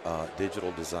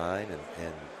digital design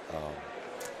and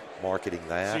marketing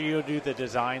that. So you'll do the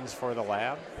designs for the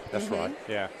lab? That's right.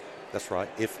 Yeah. That's right.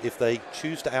 If they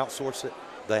choose to outsource it,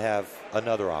 they have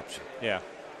another option. Yeah.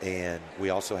 And we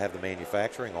also have the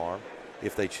manufacturing arm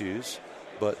if they choose.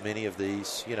 But many of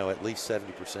these, at least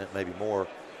 70%, maybe more,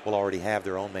 will already have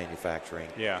their own manufacturing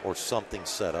or something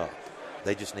set up.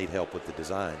 They just need help with the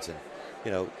designs. And,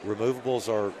 removables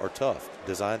are tough.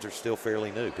 Designs are still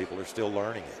fairly new. People are still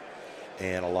learning it.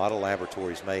 And a lot of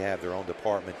laboratories may have their own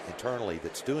department internally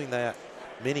that's doing that.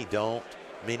 Many don't.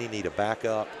 Many need a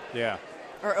backup. Yeah.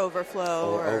 Or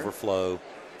overflow. Or overflow.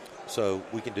 So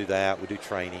we can do that. We do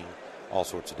training, all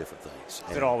sorts of different things.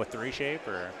 Is it all with 3Shape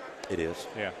or? It is.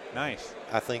 Yeah. Nice.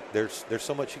 I think there's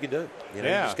so much you can do. You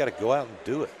just got to go out and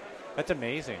do it. That's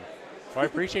amazing. Well, I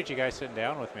appreciate you guys sitting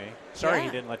down with me. Sorry he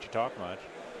didn't let you talk much.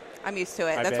 I'm used to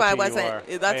it. That's why I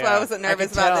wasn't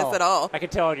nervous about this at all. I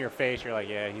could tell on your face you're like,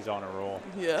 yeah, he's on a roll.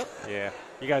 Yep. Yeah.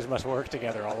 You guys must work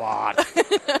together a lot.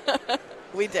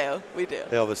 We do.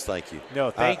 Elvis, thank you.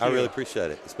 No, thank you. I really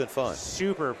appreciate it. It's been fun.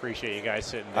 Super appreciate you guys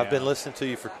sitting down. I've been listening to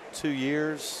you for 2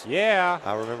 years. Yeah.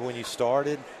 I remember when you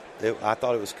started. I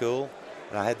thought it was cool.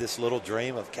 And I had this little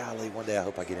dream of, golly, one day I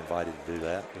hope I get invited to do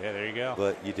that. Yeah, there you go.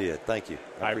 But you did. Thank you.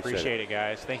 I appreciate it,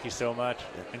 guys. Thank you so much.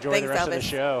 Yeah. Enjoy the rest of the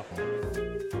show.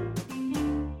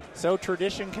 So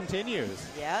tradition continues.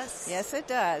 Yes. Yes, it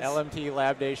does. LMT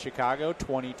Lab Day Chicago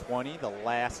 2020, the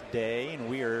last day, and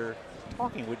we are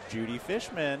talking with Judy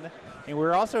Fishman. And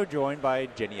we're also joined by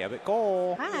Jenny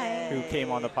Ebbett-Cole, who came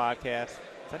on the podcast.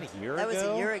 Is that a year ago? That was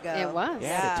a year ago. It was.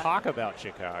 Yeah, to talk about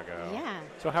Chicago. Yeah.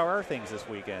 So how are things this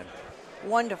weekend?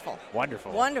 Wonderful.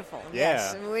 Wonderful.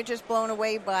 Yes. And we're just blown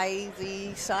away by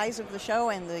the size of the show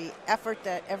and the effort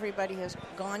that everybody has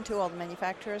gone to, all the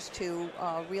manufacturers, to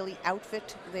really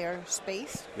outfit their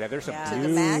space. Yeah, there's some to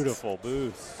the beautiful max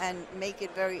booths. and make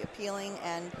it very appealing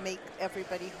and make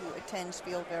everybody who attends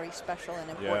feel very special and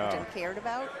important and cared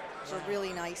about. So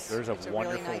really nice. There's a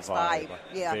wonderful really nice vibe.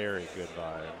 Yeah. Very good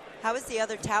vibe. How is the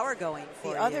other tower going for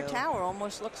you? The other tower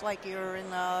almost looks like you're in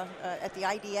at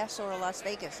the IDS or Las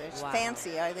Vegas. It's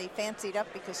fancy. They fancied up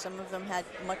because some of them had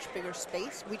much bigger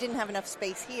space. We didn't have enough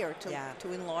space here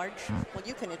to enlarge. Well,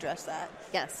 you can address that.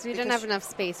 Yes, we didn't have enough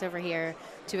space over here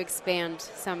to expand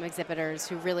some exhibitors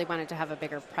who really wanted to have a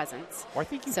bigger presence. Well, I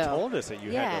think you told us that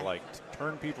you had to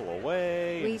turn people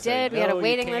away. We did. Say, we had a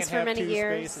waiting list for many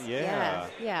years.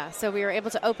 Yeah. So we were able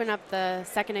to open up the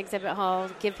second exhibit hall,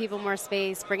 give people more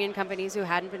space, bring in companies who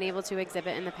hadn't been able to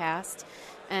exhibit in the past.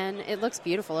 And it looks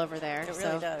beautiful over there. It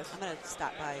really does. I'm going to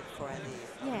stop by before I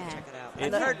leave. Yeah. Check it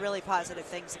out. I've heard really positive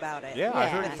things about it. Yeah, I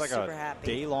heard it's like a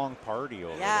day-long party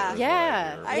over there.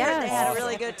 Yeah. I heard they had a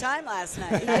really good time last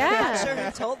night. I'm not sure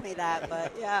who told me that,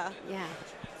 but yeah. Yeah.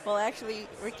 Well, actually,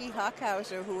 Ricky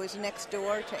Hockhauser, who was next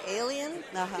door to Alien,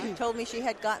 told me she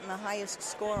had gotten the highest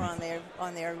score on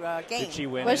their game. Did she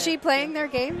win? Was she playing their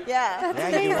game? Yeah.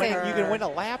 That's amazing. You can win a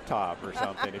laptop or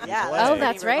something if you play. Oh,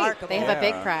 that's right. Remarkable. They have a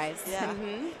big prize. Yeah.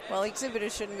 Mm-hmm. Well,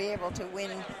 exhibitors shouldn't be able to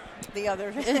win the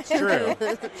other. It's true.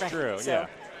 It's true, yeah.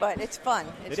 But it's fun.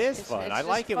 It is fun. I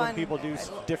like it when people do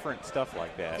different stuff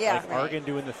like that. Yeah. Like Argon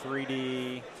doing the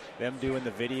 3D, them doing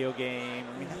the video game.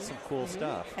 I mean, that's some cool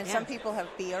stuff. And some people have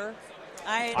beer.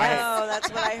 I know. That's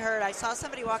what I heard. I saw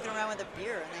somebody walking around with a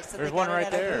beer, and they said there's one right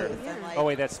there. Like, oh,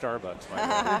 wait, that's Starbucks.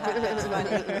 That's funny.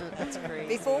 That's crazy.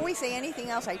 Before we say anything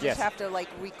else, I just have to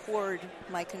record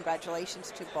my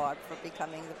congratulations to Barb for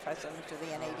becoming the president of the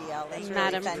NADL. That's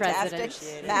Madam really fantastic.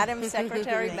 President. Madam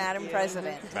Secretary, Madam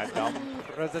President. Madam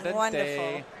President.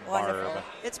 Wonderful. Wonderful. Barb.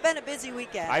 It's been a busy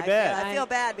weekend. I bet. I feel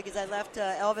bad because I left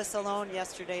Elvis alone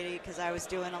yesterday because I was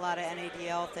doing a lot of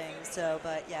NADL things. So,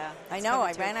 but yeah. I know.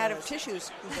 I ran out of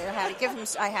tissues.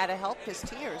 I had to help his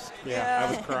tears. Yeah,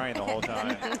 I was crying the whole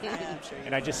time.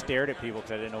 And I just stared at people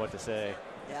because I didn't know what to say.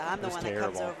 Yeah, I'm the one that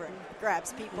comes over and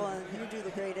grabs people, and you do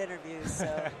the great interviews.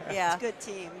 So yeah, it's a good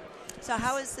team. So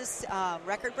how is this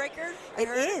record breaker? It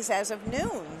is as of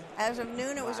noon. As of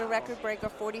noon, it was a record breaker,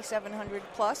 4,700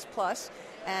 plus.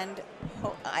 And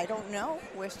I don't know.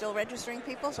 We're still registering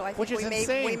people, so I think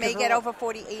we may get over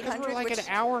 4,800. We're like an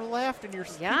hour left, and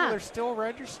people are still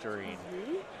registering.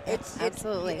 Mm-hmm.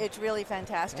 It's really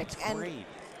fantastic. That's great.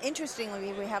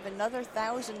 Interestingly, we have another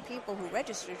 1,000 people who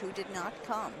registered who did not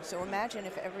come. So imagine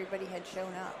if everybody had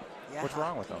shown up. Yeah. What's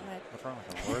wrong with them?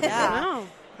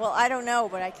 Well, I don't know,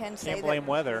 but I can say can't blame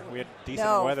weather. We had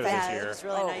decent weather this year. It was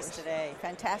really nice today.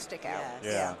 Fantastic out.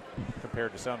 Yeah.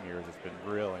 Compared to some years, it's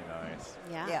been really nice.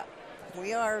 Yeah.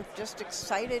 We are just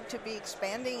excited to be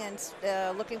expanding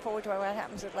and looking forward to what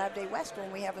happens at Lab Day West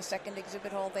when we have a second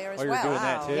exhibit hall there as well. Oh, you're doing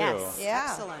that too? Yes. Yeah.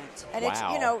 Excellent. And it's,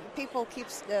 people keep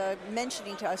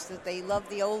mentioning to us that they love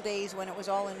the old days when it was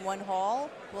all in one hall.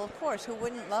 Well, of course, who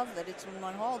wouldn't love that it's in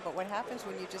one hall? But what happens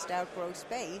when you just outgrow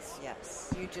space?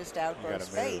 Yes. You just outgrow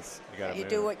space. You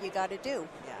do what you got to do.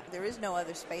 Yeah. There is no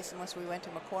other space unless we went to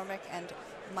McCormick. And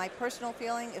my personal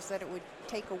feeling is that it would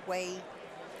take away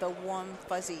the warm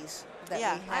fuzzies that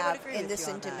we have in this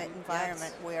intimate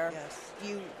environment where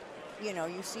you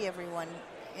see everyone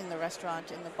in the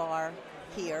restaurant, in the bar,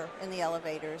 here, in the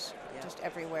elevators, just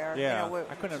everywhere. Yeah,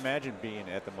 I couldn't imagine being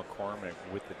at the McCormick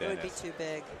with the dentist. It would be too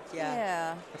big.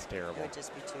 Yeah. That's terrible. It would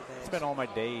just be too big. I spend all my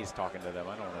days talking to them.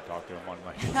 I don't want to talk to them on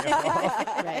my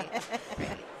Right.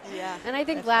 Yeah. And I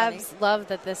think labs love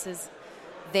that this is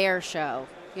their show.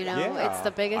 It's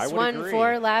the biggest one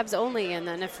for labs only. And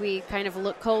then if we kind of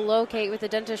co-locate with the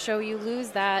dentist show, you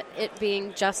lose that, it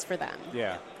being just for them.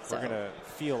 Yeah. So. We're going to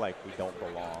feel like we don't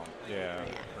belong. Yeah.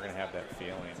 We're going to have that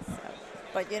feeling. So.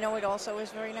 But, it also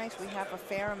is very nice. We have a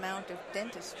fair amount of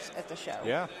dentists at the show.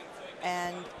 Yeah.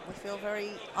 And we feel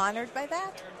very honored by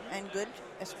that and good,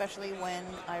 especially when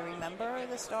I remember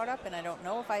the startup. And I don't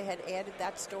know if I had added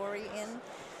that story in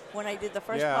when I did the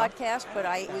first podcast, but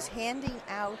I was handing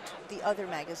out the other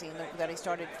magazine that I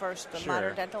started first, the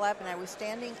Modern Dental Lab, and I was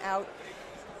standing out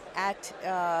at,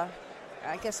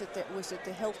 I guess it was at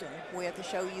the Hilton where the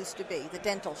show used to be, the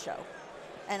dental show.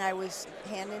 And I was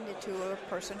handing it to a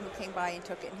person who came by and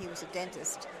took it, and he was a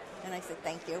dentist. And I said,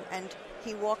 thank you. And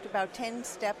he walked about 10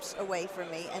 steps away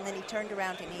from me, and then he turned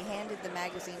around and he handed the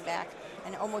magazine back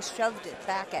and almost shoved it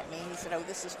back at me. And he said, oh,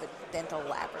 this is the dental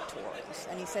laboratories.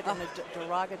 And he said in a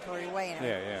derogatory way.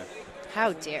 And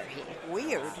how dare he?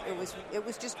 Weird. It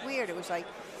was just weird. It was like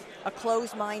a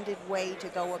closed-minded way to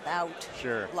go about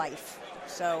life.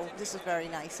 So this is very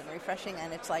nice and refreshing,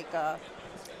 and it's like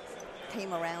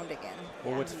came around again.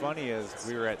 Well, what's funny is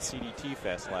we were at CDT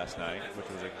Fest last night, which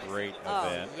was a great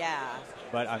event.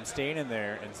 But I'm staying in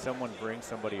there, and someone brings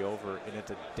somebody over, and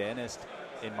it's a dentist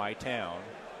in my town.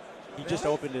 He just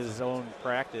opened his own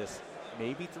practice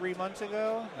maybe 3 months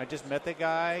ago. I just met the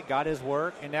guy, got his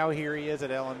work, and now here he is at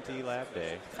LMT Lab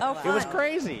Day. Oh, It was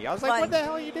crazy. I was like, what the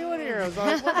hell are you doing here? I was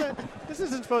like, this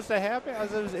isn't supposed to happen.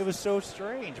 It was so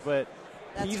strange, but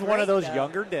he's one of those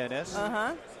younger dentists.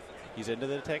 He's into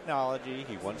the technology.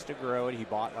 He wants to grow it. He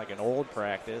bought like an old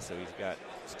practice, so he's got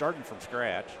starting from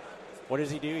scratch. What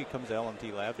does he do? He comes to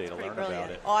LMT Lab Day to learn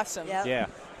about it. Awesome. Yeah.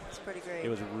 It's pretty great. It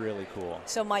was really cool.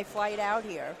 So my flight out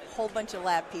here, whole bunch of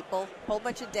lab people, whole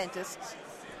bunch of dentists,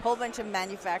 whole bunch of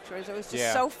manufacturers. It was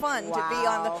just so fun to be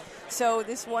on the. So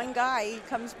this one guy, he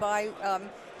comes by,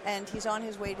 and he's on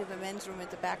his way to the men's room at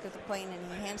the back of the plane,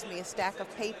 and he hands me a stack of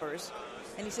papers.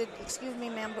 And he said, excuse me,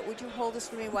 ma'am, but would you hold this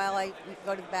for me while I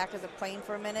go to the back of the plane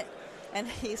for a minute? And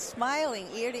he's smiling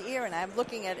ear to ear, and I'm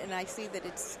looking at it, and I see that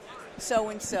it's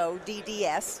so-and-so,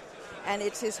 DDS, and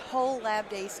it's his whole lab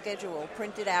day schedule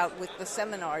printed out with the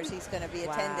seminars he's going to be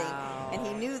attending. And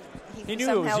he knew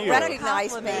somehow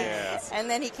recognized me. And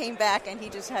then he came back, and he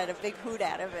just had a big hoot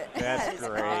out of it. That's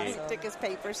great. Awesome. Took his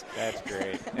papers. That's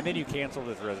great. And then you canceled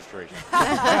his registration.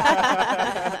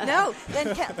 No,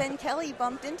 then Kelly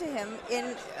bumped into him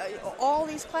in all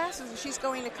these classes, and she's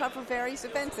going to cover various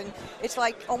events, and it's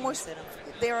like almost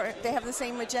they have the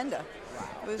same agenda.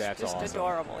 It was That's just awesome.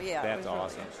 adorable. Yeah, that's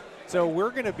awesome. So we're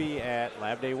going to be at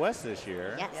Lab Day West this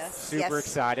year. Yes. Super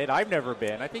excited. I've never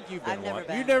been. I think you've been. I've never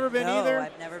been. You've never been either? No,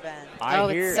 I've never been.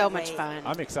 It's so much fun.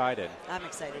 I'm excited. I'm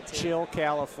excited, too. Chill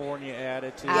California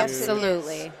attitude.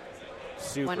 Absolutely.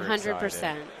 Super 100%.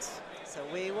 excited. So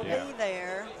we will be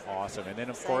there. Awesome. And then,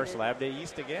 of course, Lab Day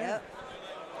East again.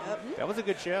 Yep. That was a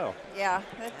good show. Yeah.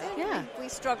 We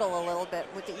struggle a little bit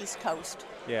with the East Coast.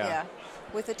 Yeah.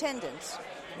 With attendance.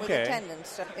 Okay.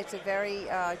 It's a very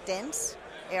dense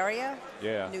area.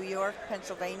 Yeah. New York,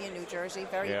 Pennsylvania, New Jersey,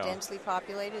 very densely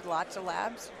populated, lots of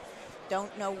labs.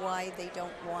 Don't know why they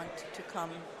don't want to come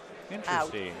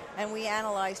out. And we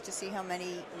analyzed to see how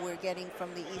many we're getting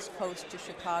from the East Coast to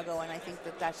Chicago, and I think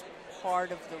that's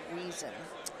part of the reason.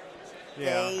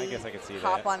 Yeah, I guess I could see that. They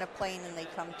hop on a plane and they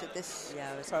come to this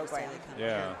program.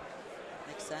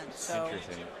 Makes sense. So,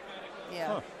 interesting. Yeah.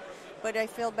 Huh. But I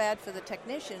feel bad for the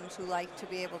technicians who like to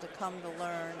be able to come to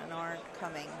learn and aren't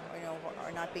coming,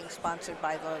 are not being sponsored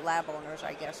by the lab owners,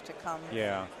 I guess, to come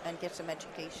and get some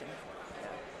education.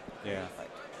 Yeah.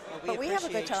 But we have a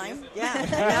good time. You.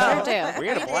 Yeah. We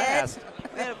had a blast.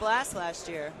 We had a blast last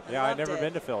year. I've never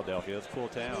been to Philadelphia. It's a cool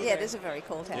town. Yeah, it is a very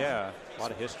cool town. Yeah, a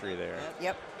lot of history there.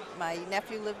 Yep. My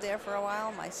nephew lived there for a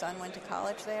while. My son went to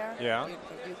college there. Yeah.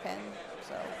 UPenn.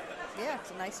 So, yeah,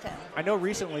 it's a nice town. I know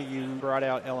recently you brought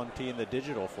out LMT in the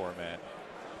digital format.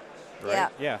 Right?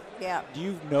 Yeah. Do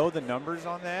you know the numbers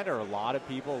on that? Are a lot of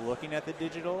people looking at the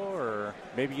digital, or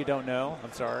maybe you don't know?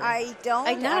 I'm sorry. I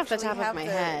don't. Not off the top of my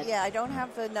head. Yeah, I don't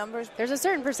have the numbers. There's a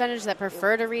certain percentage that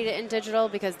prefer to read it in digital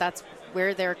because that's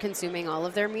where they're consuming all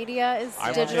of their media is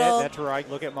digital. That's where I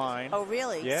look at mine. Oh,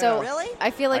 really? Yeah. So really?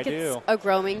 I feel like it's a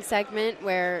growing segment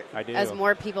where as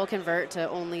more people convert to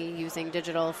only using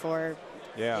digital for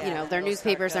their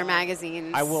newspapers, their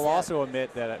magazines. I will also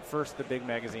admit that at first the big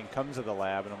magazine comes to the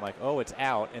lab and I'm like, oh, it's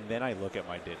out, and then I look at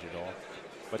my digital.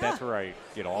 But that's where I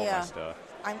get all my stuff.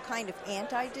 I'm kind of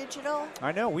anti-digital.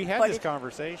 I know. We had this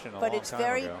conversation a long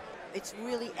time ago. It's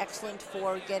really excellent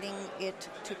for getting it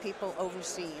to people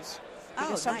overseas.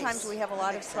 Because sometimes we have a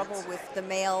lot of trouble with the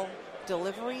mail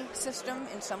delivery system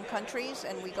in some countries,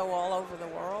 and we go all over the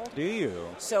world. Do you?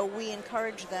 So we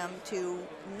encourage them to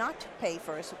not pay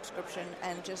for a subscription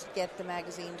and just get the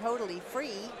magazine totally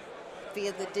free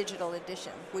via the digital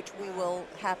edition, which we will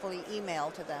happily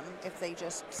email to them if they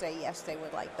just say yes, they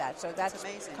would like that. So that's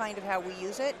kind of how we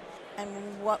use it. And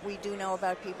what we do know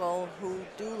about people who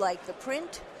do like the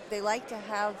print, they like to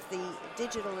have the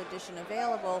digital edition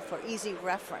available for easy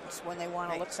reference when they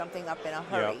want to look something up in a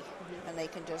hurry, and they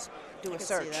can just do a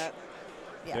search.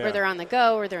 Or they're on the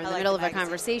go, or they're in the middle of a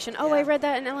conversation. Oh, I read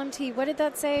that in LMT. What did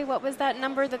that say? What was that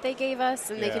number that they gave us?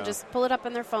 And they can just pull it up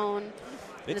on their phone.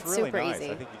 It's really super nice.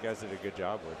 easy. I think you guys did a good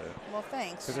job with it. Well,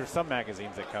 thanks. Because there's some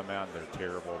magazines that come out and they're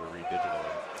terrible to read digitally.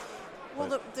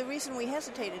 Well, the reason we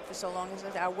hesitated for so long is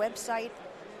that our website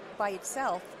by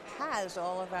itself has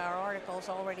all of our articles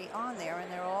already on there,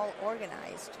 and they're all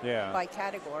organized by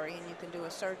category, and you can do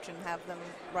a search and have them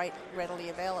readily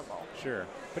available. Sure.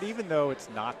 But even though it's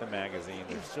not the magazine,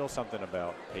 there's still something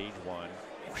about page 1,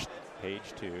 page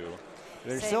 2.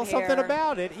 There's still something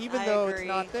about it, even though it's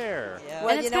not there. Yeah.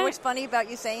 Well, you know what's funny about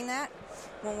you saying that?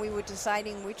 When we were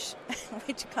deciding which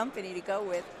company to go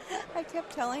with, I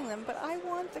kept telling them, but I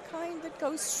want the kind that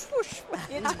goes swoosh when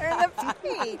you turn the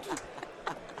page.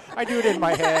 I do it in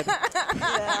my head.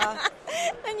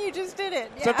 And you just did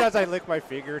it. Yeah. Sometimes I lick my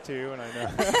finger, too, and I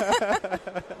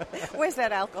know. Where's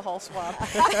that alcohol swab?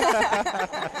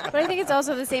 But I think it's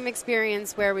also the same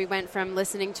experience where we went from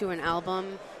listening to an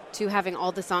album to having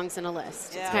all the songs in a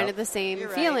list. It's kind of the same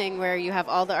feeling where you have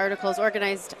all the articles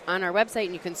organized on our website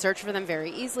and you can search for them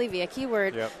very easily via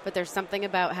keyword, but there's something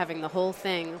about having the whole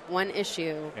thing, one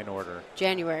issue, in order.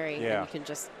 January, and you can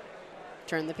just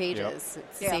turn the pages.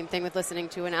 It's the same thing with listening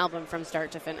to an album from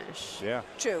start to finish. Yeah.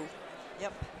 True.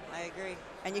 Yep, I agree.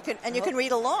 And you can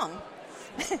read along.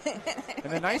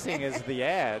 And the nice thing is the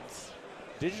ads.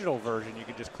 Digital version, you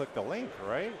can just click the link,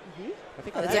 right? Mm-hmm. I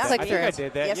think I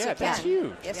did that. Yes, that's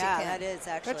huge. Yes, that is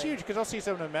actually. That's huge because I'll see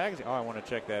something in the magazine. Oh, I want to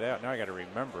check that out. Now I got to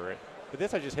remember it. But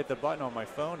this, I just hit the button on my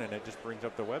phone and it just brings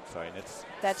up the website. And it's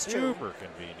super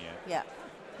convenient. Yeah.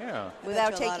 Yeah.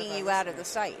 Without taking you out of the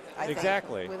site.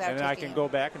 Exactly. And I can go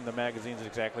back and the magazine's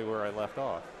exactly where I left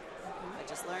off. I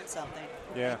just learned something.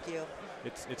 Yeah. Thank you.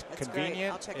 It's That's convenient. Great.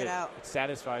 I'll check it out. It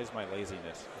satisfies my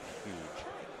laziness. Huge.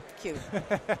 Cute.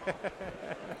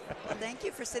 Well, thank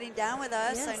you for sitting down with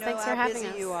us. Yes, I know thanks for how having busy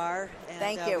us. you are. And,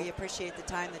 thank you. We appreciate the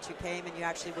time that you came and you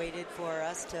actually waited for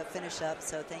us to finish up.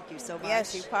 So thank you so much.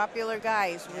 Yes, you popular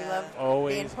guys. We love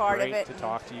being part of it. To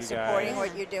talk to you supporting guys.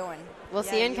 what you're doing. We'll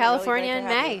see you in California in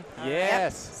May.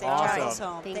 Yes. Safe awesome. travels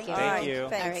home. Thank you. Thank you.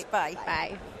 Thanks. All right. Bye.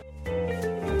 Bye.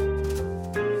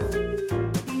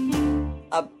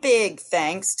 A big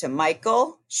thanks to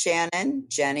Michael, Shannon,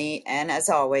 Jenny, and as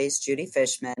always, Judy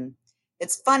Fishman.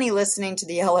 It's funny listening to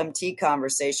the LMT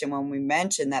conversation when we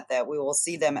mentioned that we will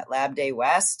see them at Lab Day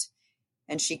West,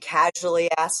 and she casually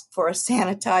asked for a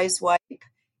sanitized wipe,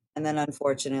 and then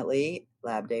unfortunately,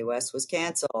 Lab Day West was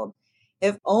canceled.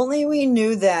 If only we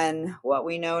knew then what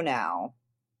we know now.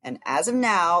 And as of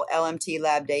now, LMT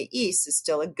Lab Day East is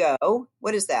still a go.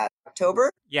 What is that,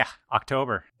 October? Yeah,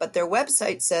 October. But their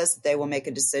website says they will make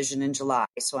a decision in July.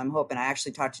 So I'm hoping. I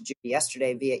actually talked to Judy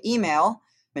yesterday via email,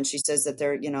 and she says that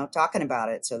they're, talking about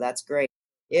it. So that's great.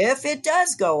 If it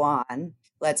does go on,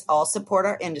 let's all support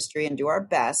our industry and do our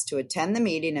best to attend the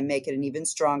meeting and make it an even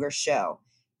stronger show.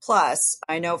 Plus,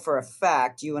 I know for a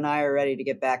fact you and I are ready to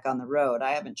get back on the road.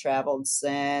 I haven't traveled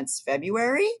since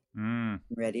February. I'm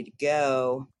ready to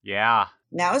go. Yeah.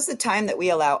 Now is the time that we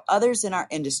allow others in our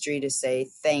industry to say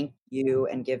thank you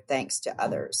and give thanks to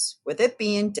others. With it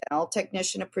being Dental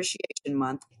Technician Appreciation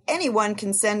Month, anyone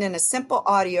can send in a simple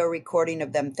audio recording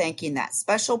of them thanking that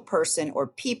special person or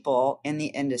people in the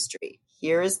industry.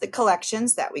 Here is the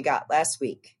collections that we got last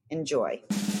week. Enjoy.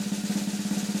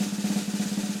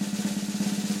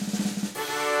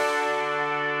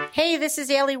 Hey, this is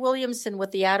Allie Williamson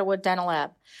with the Ottawa Dental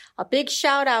Lab. A big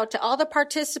shout out to all the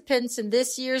participants in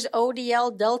this year's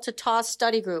ODL Delta TOS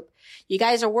study group. You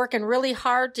guys are working really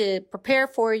hard to prepare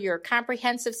for your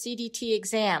comprehensive CDT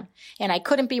exam, and I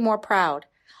couldn't be more proud.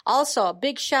 Also, a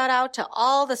big shout out to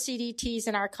all the CDTs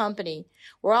in our company.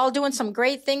 We're all doing some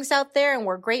great things out there, and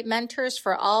we're great mentors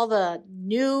for all the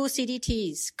new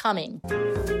CDTs coming.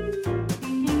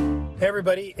 Hey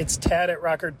everybody, it's Tad at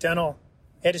Rocker Dental.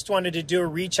 I just wanted to do a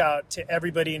reach out to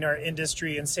everybody in our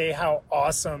industry and say how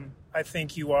awesome I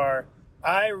think you are.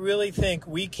 I really think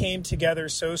we came together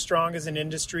so strong as an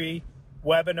industry,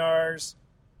 webinars,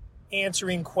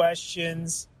 answering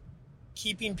questions,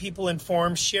 keeping people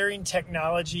informed, sharing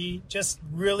technology, just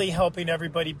really helping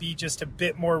everybody be just a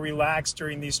bit more relaxed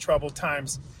during these troubled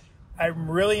times.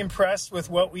 I'm really impressed with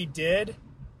what we did.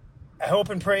 I hope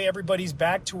and pray everybody's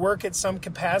back to work at some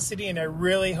capacity, and I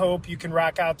really hope you can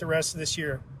rock out the rest of this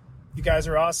year. You guys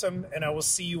are awesome, and I will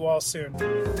see you all soon.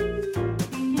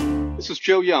 This is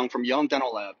Joe Young from Young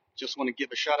Dental Lab. Just want to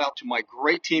give a shout out to my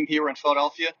great team here in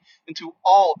Philadelphia and to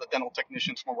all the dental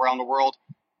technicians from around the world.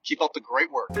 Keep up the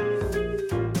great work.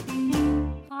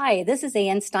 Hi, this is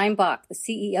Ann Steinbach, the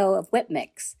CEO of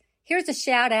Whitmix. Here's a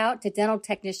shout out to dental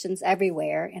technicians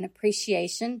everywhere in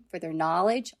appreciation for their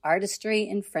knowledge, artistry,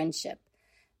 and friendship.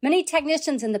 Many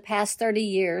technicians in the past 30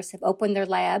 years have opened their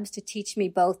labs to teach me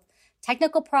both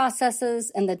technical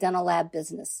processes and the dental lab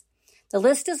business. The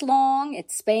list is long, it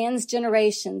spans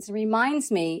generations, and reminds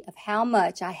me of how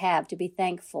much I have to be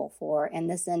thankful for in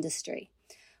this industry.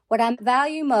 What I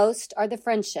value most are the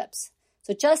friendships.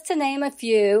 So just to name a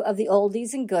few of the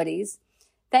oldies and goodies,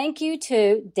 thank you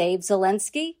to Dave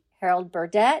Zelensky, Harold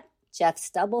Burdett, Jeff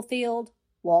Stubblefield,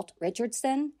 Walt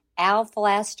Richardson, Al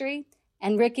Filastri,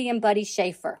 and Ricky and Buddy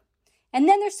Schaefer. And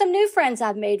then there's some new friends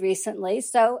I've made recently.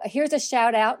 So here's a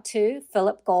shout out to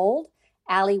Philip Gold,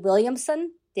 Allie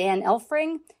Williamson, Dan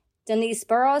Elfring, Denise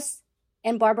Burros,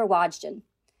 and Barbara Wajden.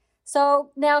 So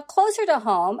now closer to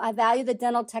home, I value the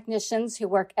dental technicians who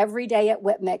work every day at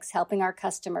Whitmix helping our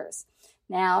customers.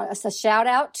 Now, it's a shout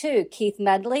out to Keith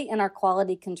Medley in our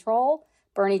quality control,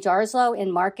 Bernie Jarslow in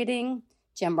marketing,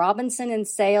 Jim Robinson in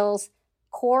sales,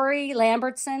 Corey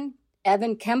Lambertson,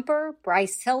 Evan Kemper,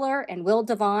 Bryce Hiller, and Will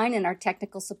Devine in our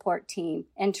technical support team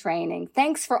and training.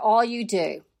 Thanks for all you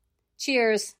do.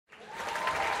 Cheers.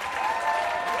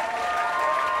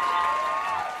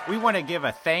 We want to give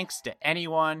a thanks to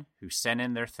anyone who sent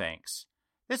in their thanks.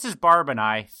 This is Barb and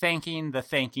I thanking the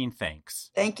thanking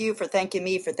thanks. Thank you for thanking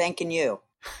me for thanking you.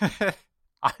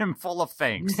 I'm full of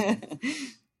thanks.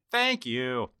 Thank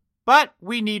you. But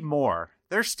we need more.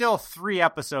 There's still 3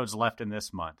 episodes left in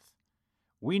this month.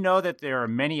 We know that there are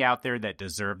many out there that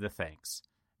deserve the thanks.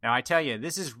 Now, I tell you,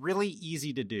 this is really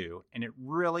easy to do, and it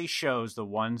really shows the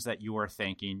ones that you are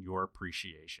thanking your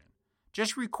appreciation.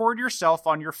 Just record yourself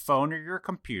on your phone or your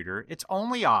computer. It's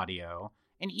only audio,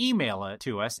 and email it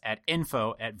to us at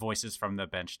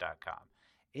info@voicesfromthebench.com.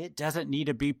 It doesn't need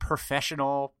to be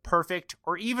professional, perfect,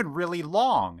 or even really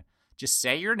long. Just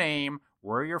say your name,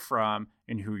 where you're from,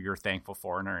 and who you're thankful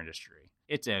for in our industry.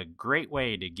 It's a great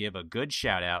way to give a good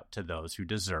shout out to those who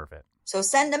deserve it. So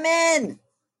send them in,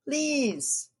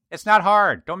 please. It's not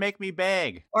hard. Don't make me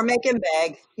beg. Or make him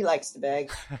beg. He likes to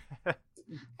beg.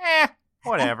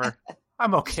 Whatever.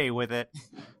 I'm okay with it.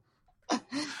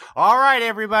 All right,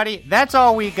 everybody. That's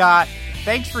all we got.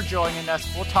 Thanks for joining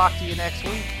us. We'll talk to you next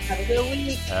week. Have a good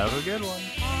week. Have a good one.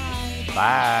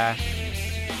 Bye. Bye.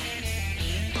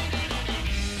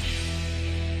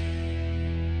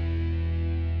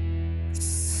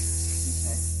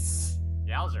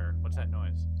 Yowzer. What's that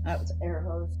noise? That was an air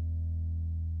hose.